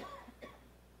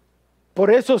 Por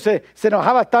eso se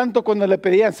enojaba tanto cuando le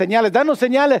pedían señales. Danos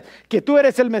señales que tú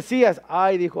eres el Mesías.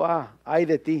 Ay, dijo, ay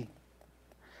de ti.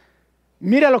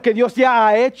 Mira lo que Dios ya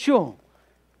ha hecho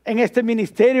en este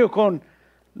ministerio con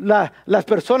las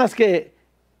personas que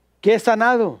he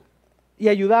sanado y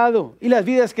ayudado y las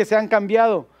vidas que se han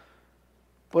cambiado.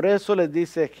 Por eso les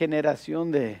dice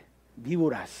generación de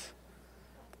víboras.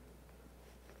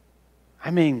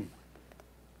 Amén.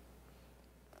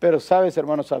 Pero sabes,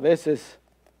 hermanos, a veces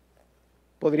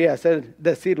podría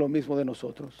decir lo mismo de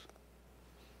nosotros.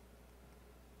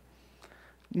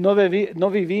 No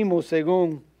vivimos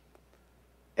según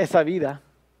esa vida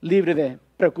libre de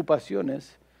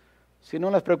preocupaciones,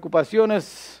 sino las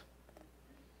preocupaciones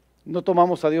no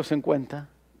tomamos a Dios en cuenta,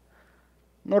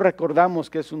 no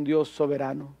recordamos que es un Dios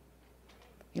soberano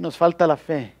y nos falta la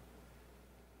fe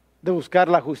de buscar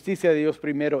la justicia de Dios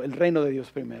primero, el reino de Dios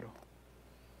primero.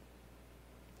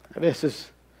 A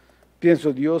veces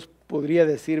pienso, Dios podría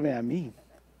decirme a mí,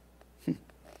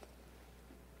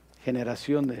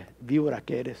 generación de víbora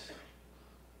que eres,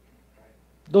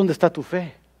 ¿dónde está tu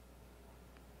fe?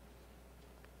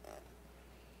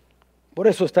 Por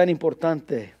eso es tan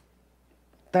importante,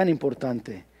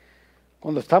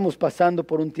 cuando estamos pasando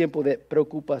por un tiempo de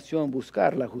preocupación,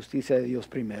 buscar la justicia de Dios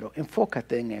primero.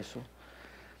 Enfócate en eso.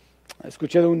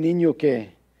 Escuché de un niño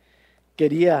que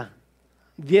quería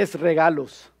 10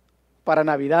 regalos para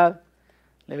Navidad.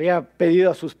 Le había pedido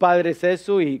a sus padres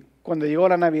eso y cuando llegó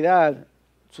la Navidad,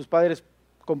 sus padres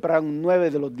compraron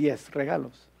 9 de los 10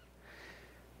 regalos.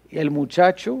 Y el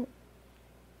muchacho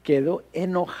quedó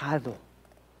enojado.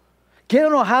 Quedó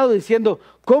enojado diciendo,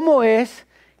 ¿cómo es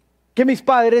que mis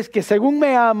padres, que según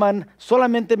me aman,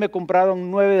 solamente me compraron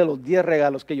 9 de los 10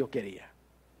 regalos que yo quería?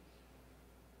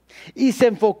 Y se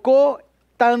enfocó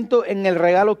tanto en el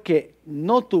regalo que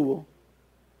no tuvo,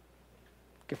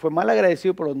 que fue mal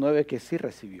agradecido por los 9 que sí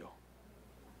recibió.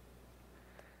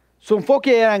 Su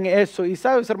enfoque era en eso. Y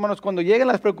sabes, hermanos, cuando llegan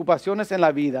las preocupaciones en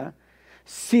la vida,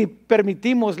 si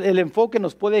permitimos, el enfoque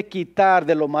nos puede quitar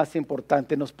de lo más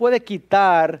importante, nos puede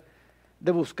quitar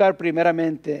de buscar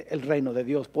primeramente el reino de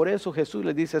Dios. Por eso Jesús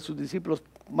le dice a sus discípulos,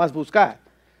 más buscar.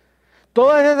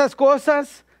 Todas esas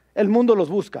cosas, el mundo los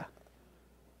busca,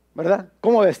 ¿verdad?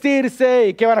 Cómo vestirse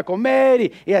y qué van a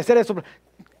comer y hacer eso.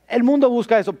 El mundo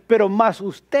busca eso, pero más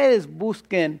ustedes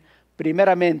busquen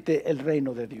primeramente el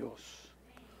reino de Dios.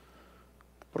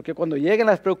 Porque cuando lleguen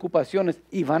las preocupaciones,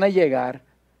 y van a llegar,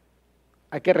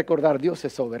 hay que recordar, Dios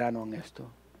es soberano en esto.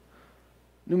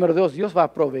 Número 2, Dios va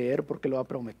a proveer porque lo ha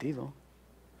prometido.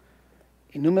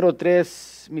 Y número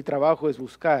 3, mi trabajo es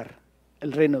buscar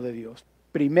el reino de Dios.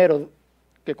 Primero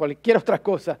que cualquier otra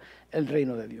cosa, el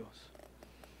reino de Dios.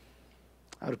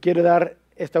 Ahora quiero dar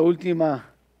esta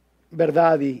última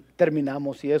verdad y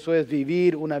terminamos, y eso es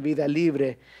vivir una vida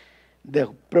libre de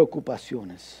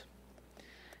preocupaciones.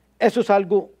 Eso es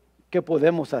algo que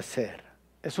podemos hacer.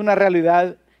 Es una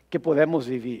realidad que podemos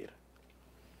vivir.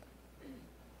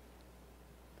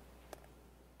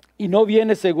 Y no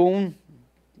viene según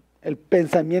el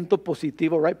pensamiento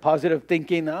positivo, right? Positive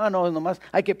thinking. No, nomás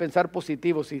hay que pensar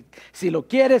positivo. Si lo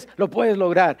quieres, lo puedes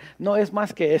lograr. No, es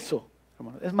más que eso,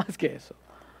 hermano, es más que eso.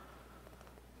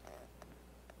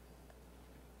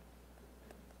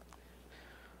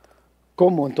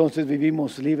 ¿Cómo entonces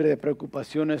vivimos libre de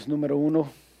preocupaciones? Número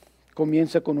 1,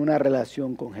 comienza con una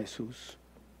relación con Jesús.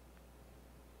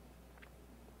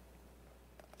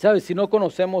 ¿Sabes? Si no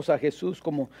conocemos a Jesús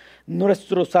como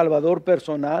nuestro Salvador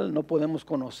personal, no podemos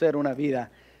conocer una vida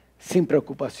sin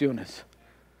preocupaciones.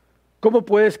 ¿Cómo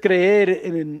puedes creer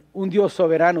en un Dios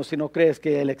soberano si no crees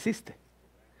que Él existe?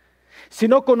 Si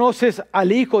no conoces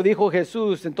al Hijo, dijo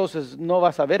Jesús, entonces no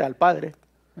vas a ver al Padre.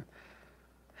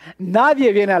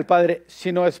 Nadie viene al Padre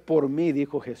si no es por mí,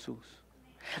 dijo Jesús.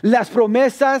 Las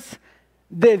promesas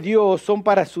de Dios son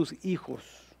para sus hijos,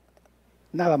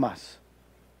 nada más.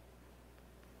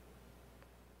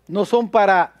 No son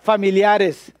para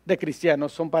familiares de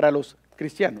cristianos, son para los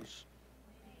cristianos.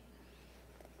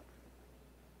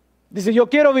 Dice, yo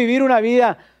quiero vivir una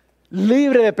vida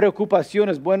libre de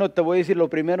preocupaciones. Bueno, te voy a decir, lo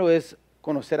primero es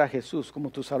conocer a Jesús como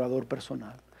tu Salvador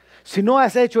personal. Si no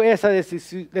has hecho esa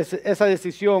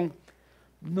decisión,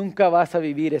 nunca vas a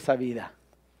vivir esa vida.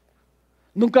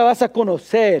 Nunca vas a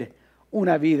conocer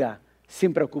una vida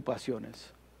sin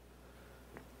preocupaciones.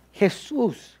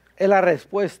 Jesús es la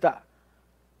respuesta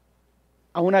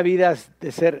a una vida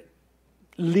de ser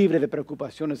libre de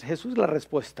preocupaciones. Jesús es la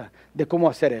respuesta de cómo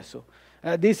hacer eso.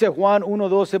 Dice Juan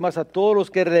 1:12, más a todos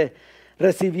los que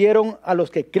recibieron, a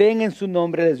los que creen en su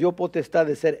nombre, les dio potestad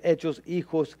de ser hechos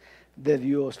hijos de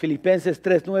Dios. Filipenses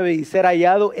 3:9, y ser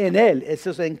hallado en Él,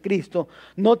 eso es en Cristo,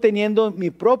 no teniendo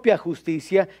mi propia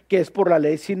justicia, que es por la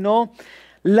ley, sino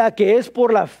la que es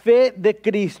por la fe de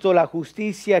Cristo, la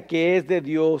justicia que es de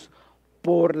Dios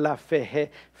por la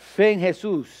fe. Fe en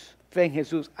Jesús. Fe en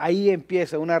Jesús, ahí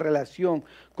empieza una relación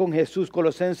con Jesús.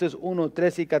 Colosenses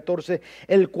 1:13 y 14,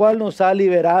 el cual nos ha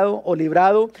liberado o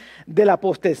librado de la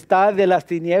potestad de las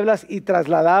tinieblas y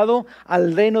trasladado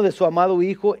al reino de su amado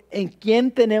Hijo, en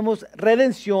quien tenemos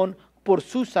redención por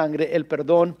su sangre, el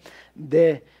perdón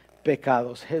de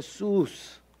pecados.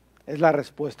 Jesús es la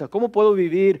respuesta. ¿Cómo puedo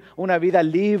vivir una vida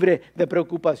libre de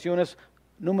preocupaciones?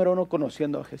 Número 1,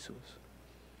 conociendo a Jesús.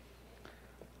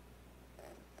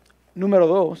 Número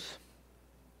 2,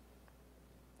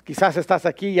 quizás estás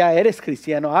aquí, ya eres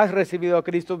cristiano, has recibido a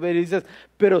Cristo, y dices,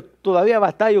 pero todavía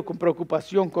batallo con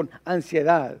preocupación, con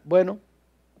ansiedad. Bueno,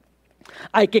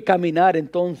 hay que caminar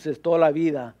entonces toda la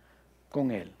vida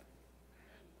con Él.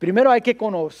 Primero hay que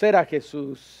conocer a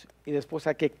Jesús y después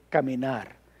hay que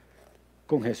caminar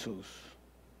con Jesús.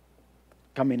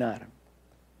 Caminar.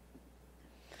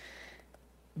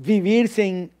 Vivir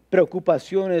sin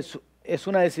preocupaciones es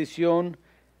una decisión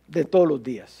de todos los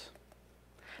días.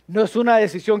 No es una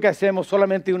decisión que hacemos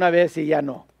solamente una vez y ya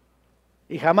no.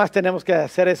 Y jamás tenemos que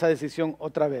hacer esa decisión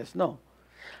otra vez. No.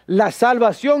 La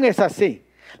salvación es así.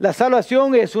 La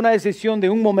salvación es una decisión de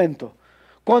un momento.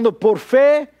 Cuando por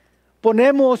fe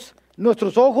ponemos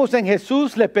nuestros ojos en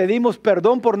Jesús, le pedimos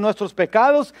perdón por nuestros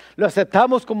pecados, lo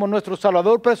aceptamos como nuestro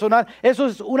Salvador personal. Eso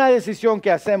es una decisión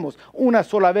que hacemos una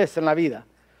sola vez en la vida.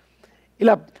 Y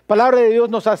la palabra de Dios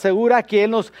nos asegura que Él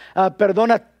nos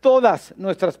perdona todos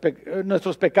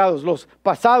nuestros pecados, los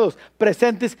pasados,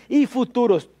 presentes y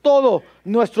futuros. Todos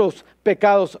nuestros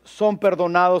pecados son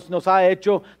perdonados, nos ha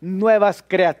hecho nuevas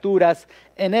criaturas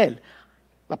en Él.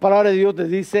 La palabra de Dios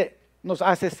nos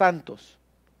hace santos.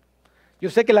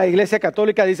 Yo sé que la Iglesia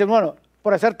Católica dice, bueno,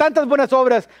 por hacer tantas buenas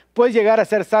obras puedes llegar a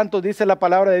ser santo, dice la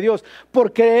palabra de Dios.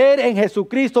 Por creer en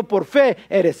Jesucristo, por fe,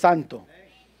 eres santo.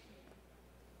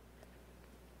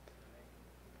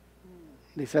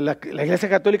 Dice, la Iglesia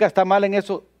Católica está mal en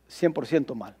eso,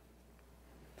 100% mal.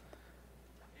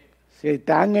 Si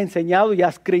te han enseñado y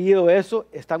has creído eso,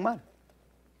 están mal.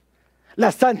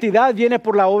 La santidad viene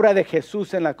por la obra de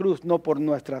Jesús en la cruz, no por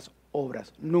nuestras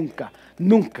obras. Nunca,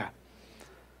 nunca.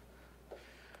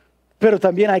 Pero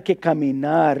también hay que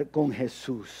caminar con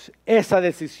Jesús. Esa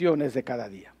decisión es de cada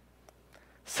día.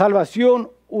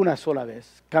 Salvación una sola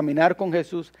vez. Caminar con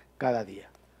Jesús cada día.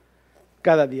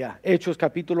 Cada día. Hechos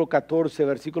capítulo 14,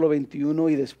 versículo 21.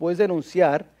 Y después de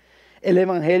anunciar el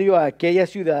evangelio a aquella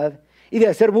ciudad y de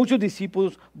hacer muchos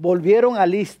discípulos, volvieron a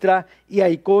Listra y a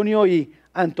Iconio y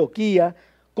Antioquía,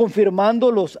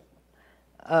 confirmando los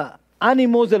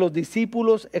ánimos de los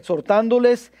discípulos,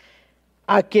 exhortándoles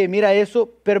a que, mira eso,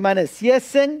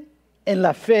 permaneciesen en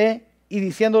la fe y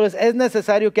diciéndoles, es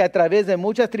necesario que a través de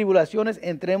muchas tribulaciones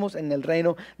entremos en el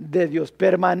reino de Dios.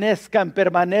 Permanezcan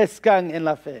en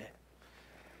la fe.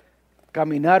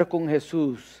 Caminar con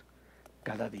Jesús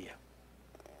cada día.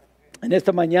 En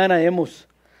esta mañana hemos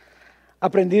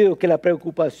aprendido que la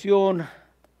preocupación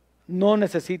no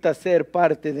necesita ser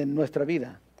parte de nuestra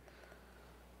vida.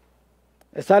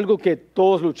 Es algo que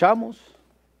todos luchamos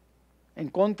en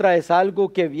contra, es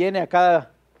algo que viene a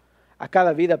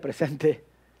cada vida presente.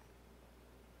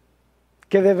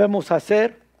 ¿Qué debemos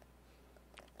hacer?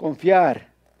 Confiar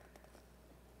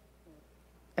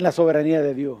en la soberanía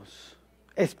de Dios,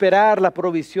 esperar la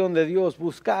provisión de Dios,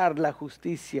 buscar la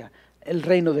justicia, el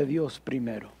reino de Dios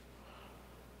primero.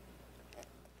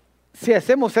 Si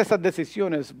hacemos esas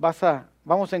decisiones,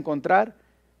 vamos a encontrar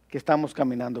que estamos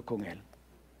caminando con Él.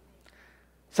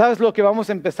 ¿Sabes lo que vamos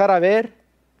a empezar a ver?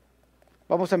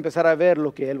 Vamos a empezar a ver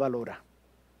lo que Él valora.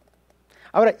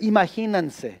 Ahora,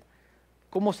 imagínense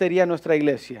cómo sería nuestra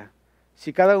iglesia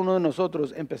si cada uno de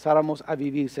nosotros empezáramos a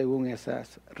vivir según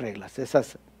esas reglas,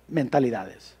 esas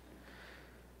mentalidades.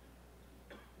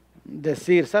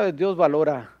 Decir, ¿sabes? Dios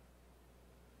valora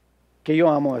que yo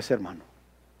amo a ese hermano.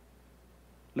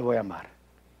 Le voy a amar.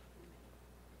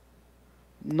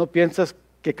 ¿No piensas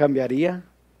que cambiaría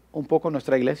un poco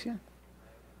nuestra iglesia?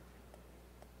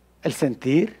 El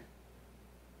sentir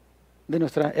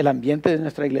de el ambiente de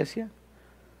nuestra iglesia.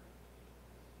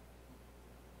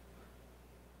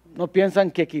 ¿No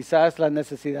piensan que quizás las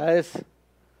necesidades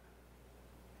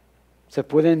se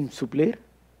pueden suplir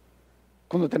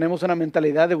cuando tenemos una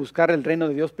mentalidad de buscar el reino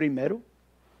de Dios primero?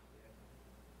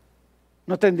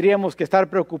 ¿No tendríamos que estar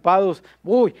preocupados?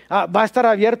 ¿Va a estar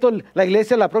abierto la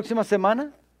iglesia la próxima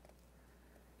semana?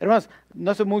 Hermanos,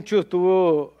 no hace mucho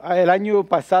el año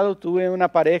pasado tuve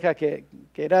una pareja que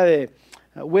era de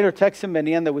Winter, Texas,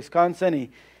 venían de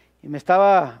Wisconsin y me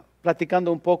estaba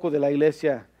platicando un poco de la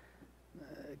iglesia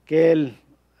que él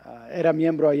era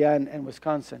miembro allá en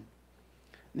Wisconsin.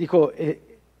 Dijo,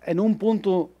 en un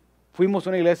punto fuimos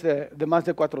una iglesia de más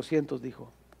de 400, dijo.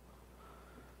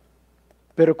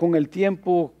 Pero con el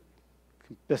tiempo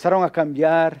empezaron a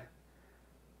cambiar,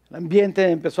 el ambiente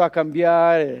empezó a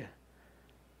cambiar,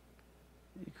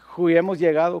 y hemos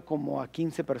llegado como a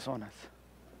 15 personas.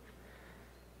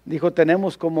 Dijo,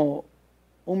 tenemos como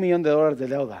 $1 million de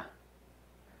deuda.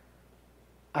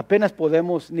 Apenas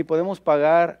ni podemos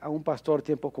pagar a un pastor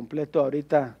tiempo completo.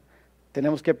 Ahorita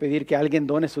tenemos que pedir que alguien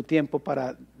done su tiempo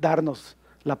para darnos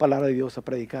la palabra de Dios a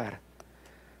predicar.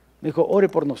 Me dijo, ore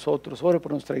por nosotros, ore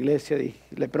por nuestra iglesia. Y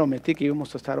le prometí que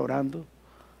íbamos a estar orando.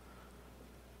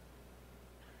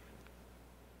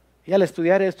 Y al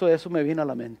estudiar esto, eso me vino a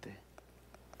la mente.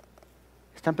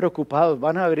 Están preocupados,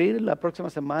 van a abrir la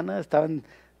próxima semana. Estaban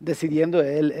decidiendo,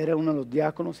 él era uno de los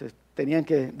diáconos, tenían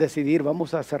que decidir,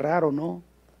 vamos a cerrar o no.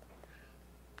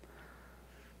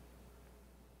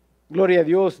 Gloria a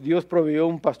Dios, Dios proveyó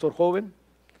un pastor joven.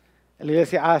 La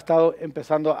iglesia ha estado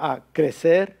empezando a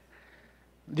crecer.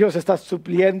 Dios está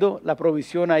supliendo la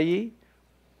provisión ahí.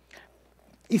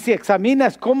 Y si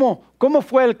examinas cómo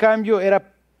fue el cambio,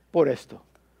 era por esto.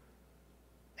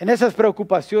 En esas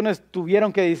preocupaciones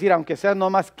tuvieron que decir, aunque sean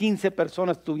nomás 15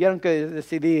 personas, tuvieron que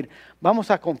decidir, vamos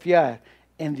a confiar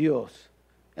en Dios,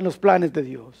 en los planes de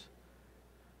Dios.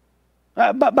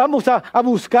 Vamos a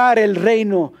buscar el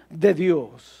reino de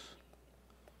Dios.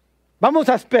 Vamos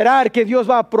a esperar que Dios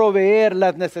va a proveer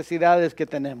las necesidades que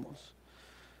tenemos.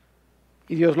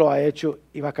 Y Dios lo ha hecho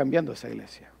y va cambiando esa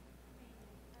iglesia.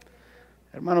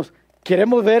 Hermanos,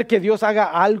 ¿queremos ver que Dios haga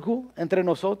algo entre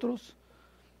nosotros?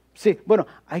 Sí, bueno,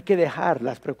 hay que dejar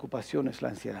las preocupaciones, la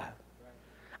ansiedad.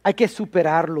 Hay que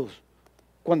superarlos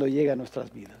cuando llega a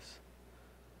nuestras vidas.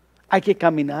 Hay que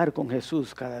caminar con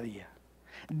Jesús cada día.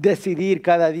 Decidir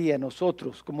cada día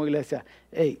nosotros como iglesia,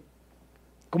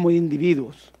 como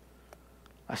individuos,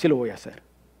 así lo voy a hacer.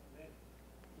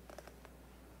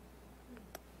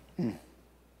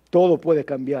 Todo puede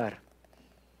cambiar.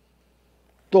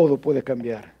 Todo puede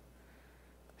cambiar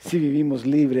si vivimos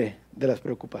libre de las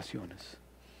preocupaciones.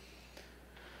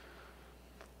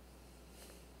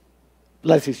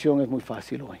 La decisión es muy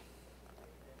fácil hoy.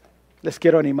 Les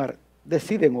quiero animar.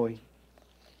 Deciden hoy.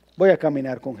 Voy a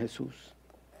caminar con Jesús.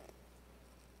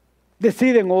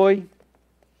 Deciden hoy.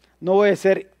 No voy a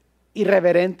ser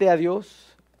irreverente a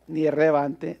Dios, ni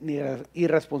irrelevante, ni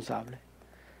irresponsable.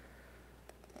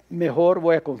 Mejor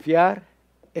voy a confiar,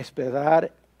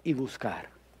 esperar y buscar.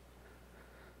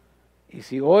 Y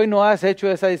si hoy no has hecho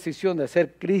esa decisión de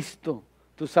ser Cristo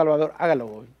tu Salvador, hágalo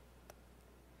hoy.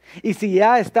 Y si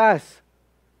ya estás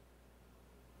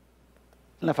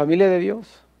en la familia de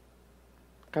Dios,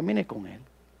 camine con Él.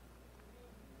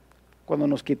 cuando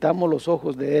nos quitamos los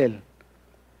ojos de Él,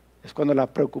 es cuando la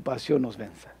preocupación nos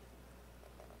vence.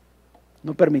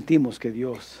 No permitimos que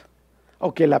Dios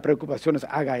o que la preocupación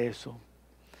haga eso.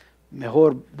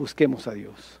 Mejor busquemos a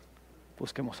Dios.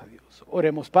 Busquemos a Dios.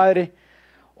 Oremos, Padre,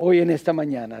 hoy en esta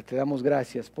mañana te damos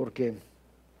gracias porque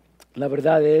la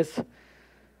verdad es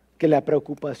que la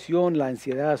preocupación, la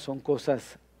ansiedad son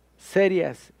cosas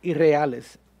serias y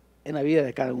reales en la vida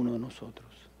de cada uno de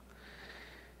nosotros.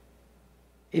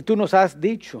 Y tú nos has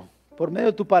dicho por medio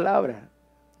de tu palabra,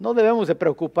 no debemos de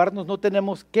preocuparnos, no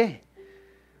tenemos que.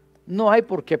 No hay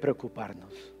por qué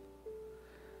preocuparnos.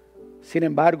 Sin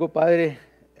embargo, Padre,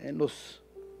 en los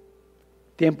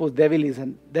tiempos débiles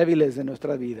de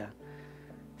nuestra vida,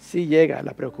 sí llega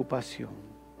la preocupación.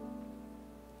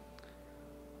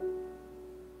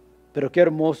 Pero qué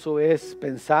hermoso es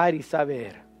pensar y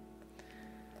saber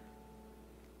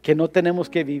que no tenemos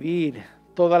que vivir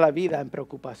toda la vida en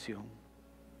preocupación,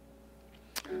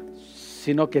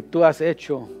 sino que tú has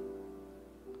hecho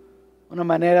una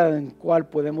manera en cual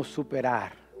podemos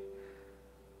superar.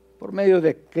 Por medio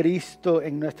de Cristo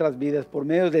en nuestras vidas, por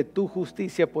medio de tu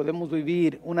justicia podemos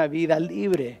vivir una vida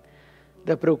libre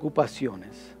de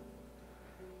preocupaciones.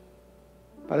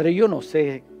 Padre, yo no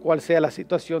sé cuál sea la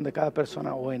situación de cada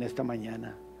persona hoy en esta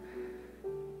mañana.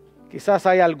 Quizás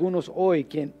hay algunos hoy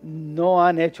que no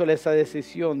han hecho esa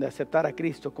decisión de aceptar a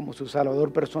Cristo como su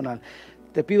Salvador personal.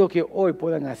 Te pido que hoy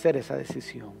puedan hacer esa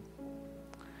decisión.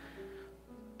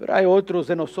 Pero hay otros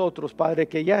de nosotros, Padre,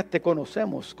 que ya te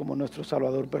conocemos como nuestro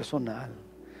Salvador personal.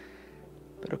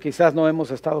 Pero quizás no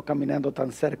hemos estado caminando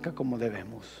tan cerca como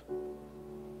debemos.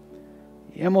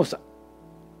 Y hemos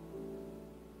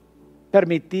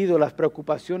permitido las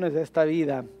preocupaciones de esta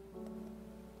vida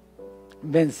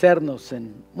vencernos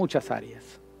en muchas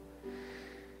áreas.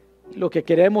 Lo que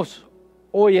queremos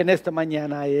hoy en esta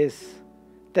mañana es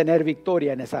tener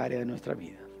victoria en esa área de nuestra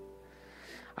vida.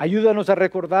 Ayúdanos a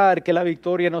recordar que la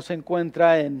victoria no se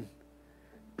encuentra en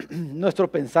nuestro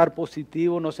pensar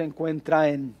positivo, no se encuentra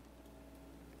en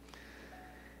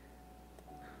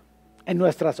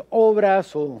nuestras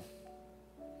obras o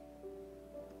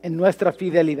en nuestra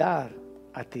fidelidad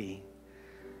a ti,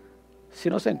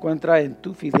 sino se encuentra en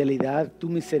tu fidelidad, tu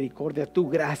misericordia, tu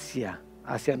gracia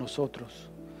hacia nosotros.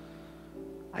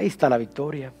 Ahí está la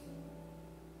victoria.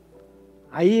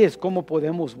 Ahí es como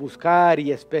podemos buscar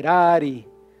y esperar y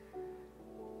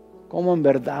cómo en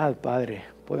verdad, Padre,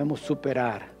 podemos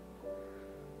superar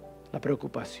la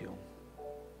preocupación.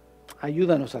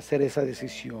 Ayúdanos a hacer esa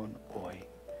decisión hoy.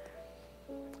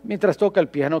 Mientras toca el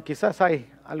piano, quizás hay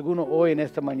alguno hoy en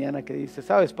esta mañana que dice,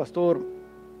 sabes, pastor,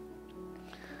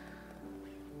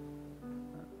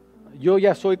 yo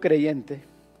ya soy creyente,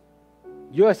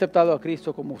 yo he aceptado a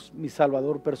Cristo como mi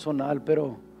Salvador personal,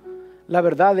 pero la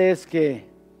verdad es que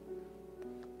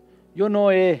yo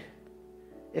no he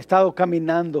estado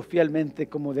caminando fielmente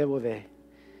como debo de.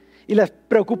 Y las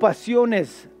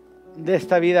preocupaciones de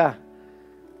esta vida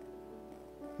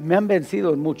me han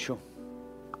vencido en mucho.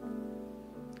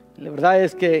 La verdad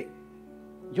es que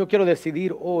yo quiero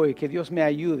decidir hoy que Dios me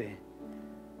ayude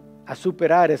a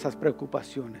superar esas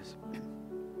preocupaciones,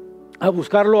 a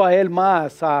buscarlo a Él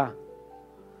más, a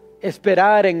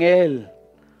esperar en Él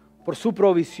por su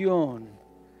provisión,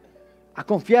 a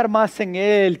confiar más en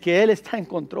Él, que Él está en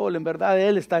control. En verdad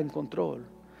Él está en control.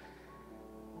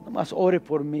 Nomás ore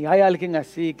por mí. Hay alguien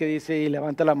así que dice y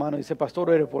levanta la mano y dice,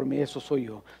 pastor, ore por mí, eso soy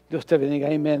yo. Dios te bendiga,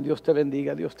 amén. Dios te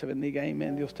bendiga, Dios te bendiga,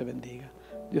 amén. Dios te bendiga,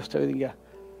 Dios te bendiga,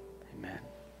 amén.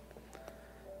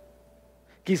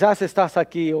 Quizás estás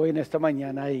aquí hoy en esta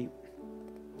mañana y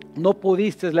no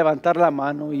pudiste levantar la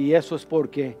mano, y eso es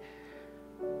porque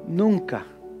nunca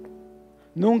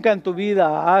en tu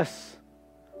vida has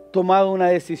tomado una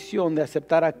decisión de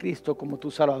aceptar a Cristo como tu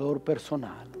Salvador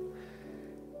personal.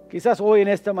 Quizás hoy en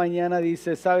esta mañana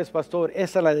dices, sabes, pastor,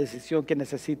 esa es la decisión que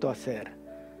necesito hacer.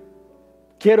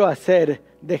 Quiero hacer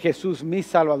de Jesús mi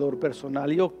Salvador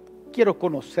personal. Yo quiero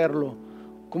conocerlo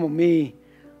como mi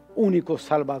único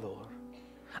Salvador.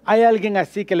 Hay alguien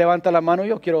así que levanta la mano,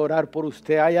 yo quiero orar por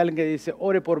usted. Hay alguien que dice,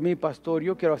 ore por mí, pastor,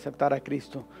 yo quiero aceptar a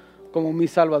Cristo como mi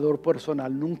Salvador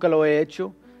personal. Nunca lo he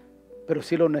hecho, pero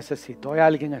sí lo necesito. Hay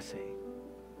alguien así.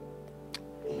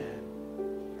 Amén.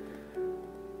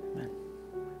 Amén.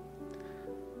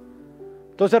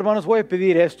 Entonces, hermanos, voy a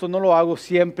pedir esto. No lo hago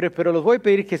siempre, pero los voy a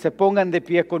pedir que se pongan de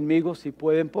pie conmigo. Si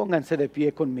pueden, pónganse de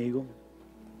pie conmigo.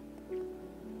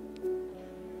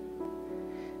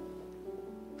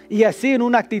 Y así, en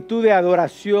una actitud de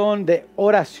adoración, de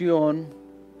oración,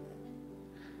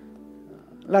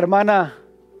 la hermana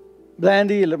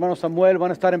Blandy y el hermano Samuel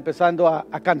van a estar empezando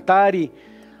a cantar, y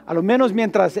a lo menos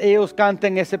mientras ellos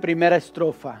canten esa primera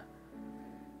estrofa,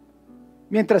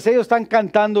 Mientras ellos están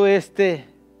cantando este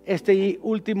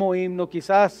último himno,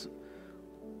 quizás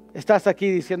estás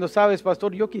aquí diciendo, sabes,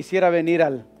 pastor, yo quisiera venir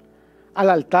al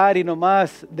altar y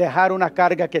nomás dejar una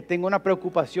carga que tengo, una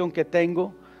preocupación que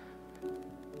tengo.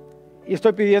 Y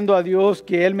estoy pidiendo a Dios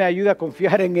que Él me ayude a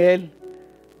confiar en Él,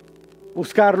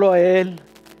 buscarlo a Él.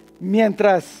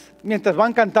 Mientras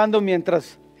van cantando,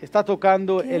 mientras está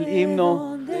tocando el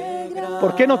himno,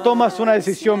 ¿por qué no tomas una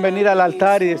decisión, venir al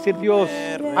altar y decir, Dios,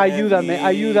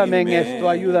 ayúdame en esto,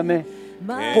 ayúdame?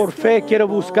 Por fe quiero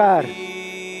buscar,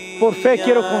 por fe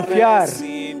quiero confiar.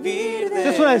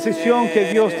 Es una decisión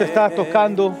que Dios te está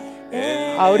tocando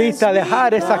ahorita,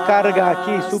 dejar esa carga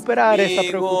aquí, superar esa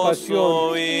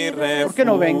preocupación. ¿Por qué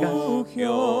no vengas?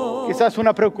 Quizás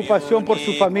una preocupación por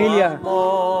su familia,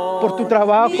 por tu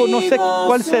trabajo, no sé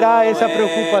cuál será esa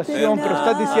preocupación, pero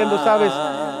estás diciendo, sabes,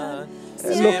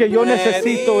 lo que yo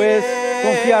necesito es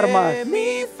confiar más.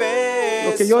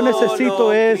 Lo que yo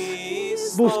necesito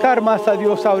es buscar más a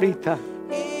Dios ahorita.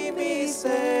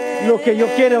 Lo que yo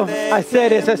quiero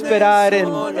hacer es esperar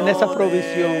en esa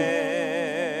provisión,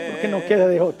 porque no queda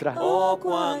de otra. Oh,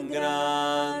 cuán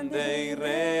grande y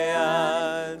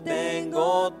real,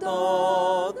 tengo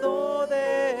todo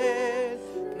de Él.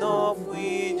 No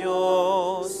fui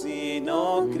yo,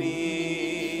 sino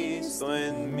Cristo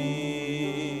en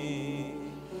mí.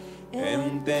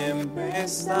 En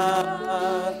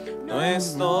tempestad no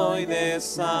estoy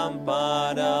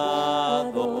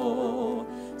desamparado.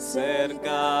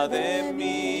 Cerca de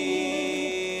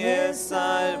mí el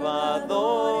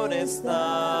Salvador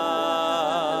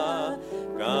está.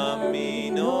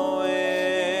 Camino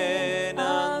en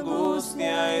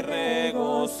angustia y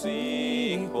regocijo,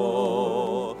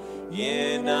 y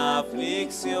en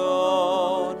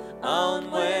aflicción aún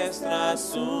muestra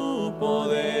su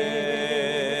poder.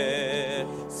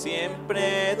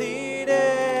 Siempre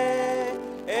diré,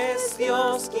 es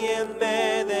Dios quien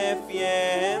me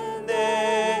defiende.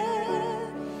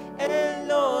 En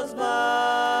los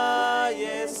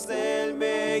valles Él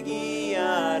me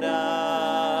guiará.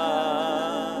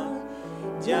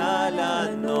 Ya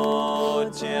la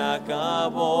noche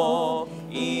acabó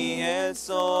y el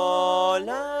sol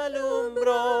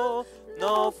alumbró.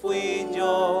 No fui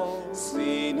yo,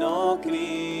 sino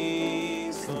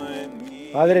Cristo en mí.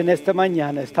 Padre, en esta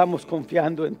mañana estamos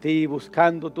confiando en ti,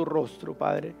 buscando tu rostro,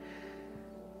 Padre.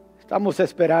 Estamos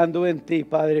esperando en ti,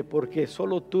 Padre, porque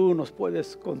solo tú nos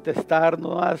puedes contestar.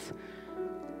 No has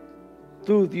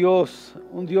tú, Dios,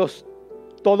 un Dios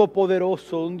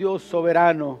todopoderoso, un Dios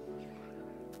soberano,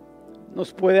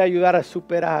 nos puede ayudar a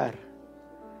superar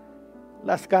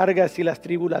las cargas y las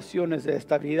tribulaciones de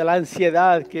esta vida, la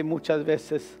ansiedad que muchas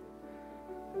veces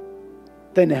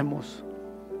tenemos.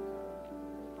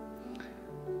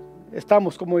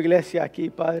 Estamos como iglesia aquí,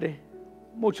 Padre,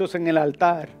 muchos en el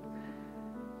altar,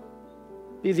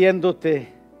 pidiéndote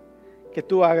que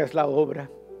tú hagas la obra.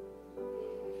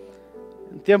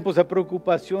 En tiempos de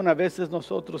preocupación, a veces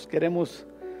nosotros queremos,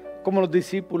 como los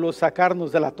discípulos,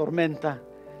 sacarnos de la tormenta.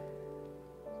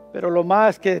 Pero lo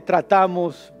más que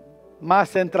tratamos,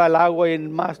 más entra el agua y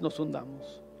más nos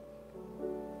hundamos.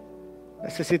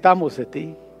 Necesitamos de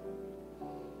ti.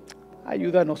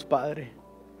 Ayúdanos, Padre.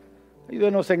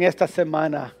 Ayúdanos en esta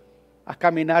semana a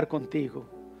caminar contigo,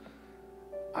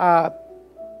 a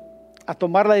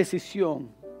tomar la decisión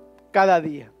cada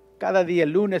día,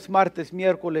 lunes, martes,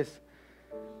 miércoles,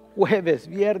 jueves,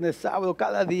 viernes, sábado,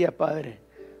 cada día, Padre,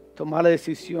 tomar la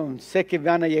decisión. Sé que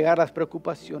van a llegar las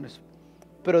preocupaciones,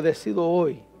 pero decido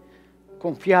hoy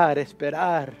confiar,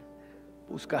 esperar,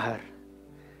 buscar.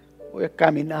 Voy a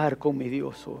caminar con mi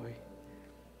Dios hoy.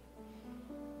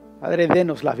 Padre,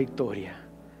 denos la victoria.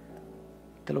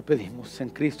 Te lo pedimos en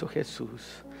Cristo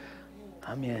Jesús.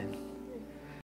 Amén.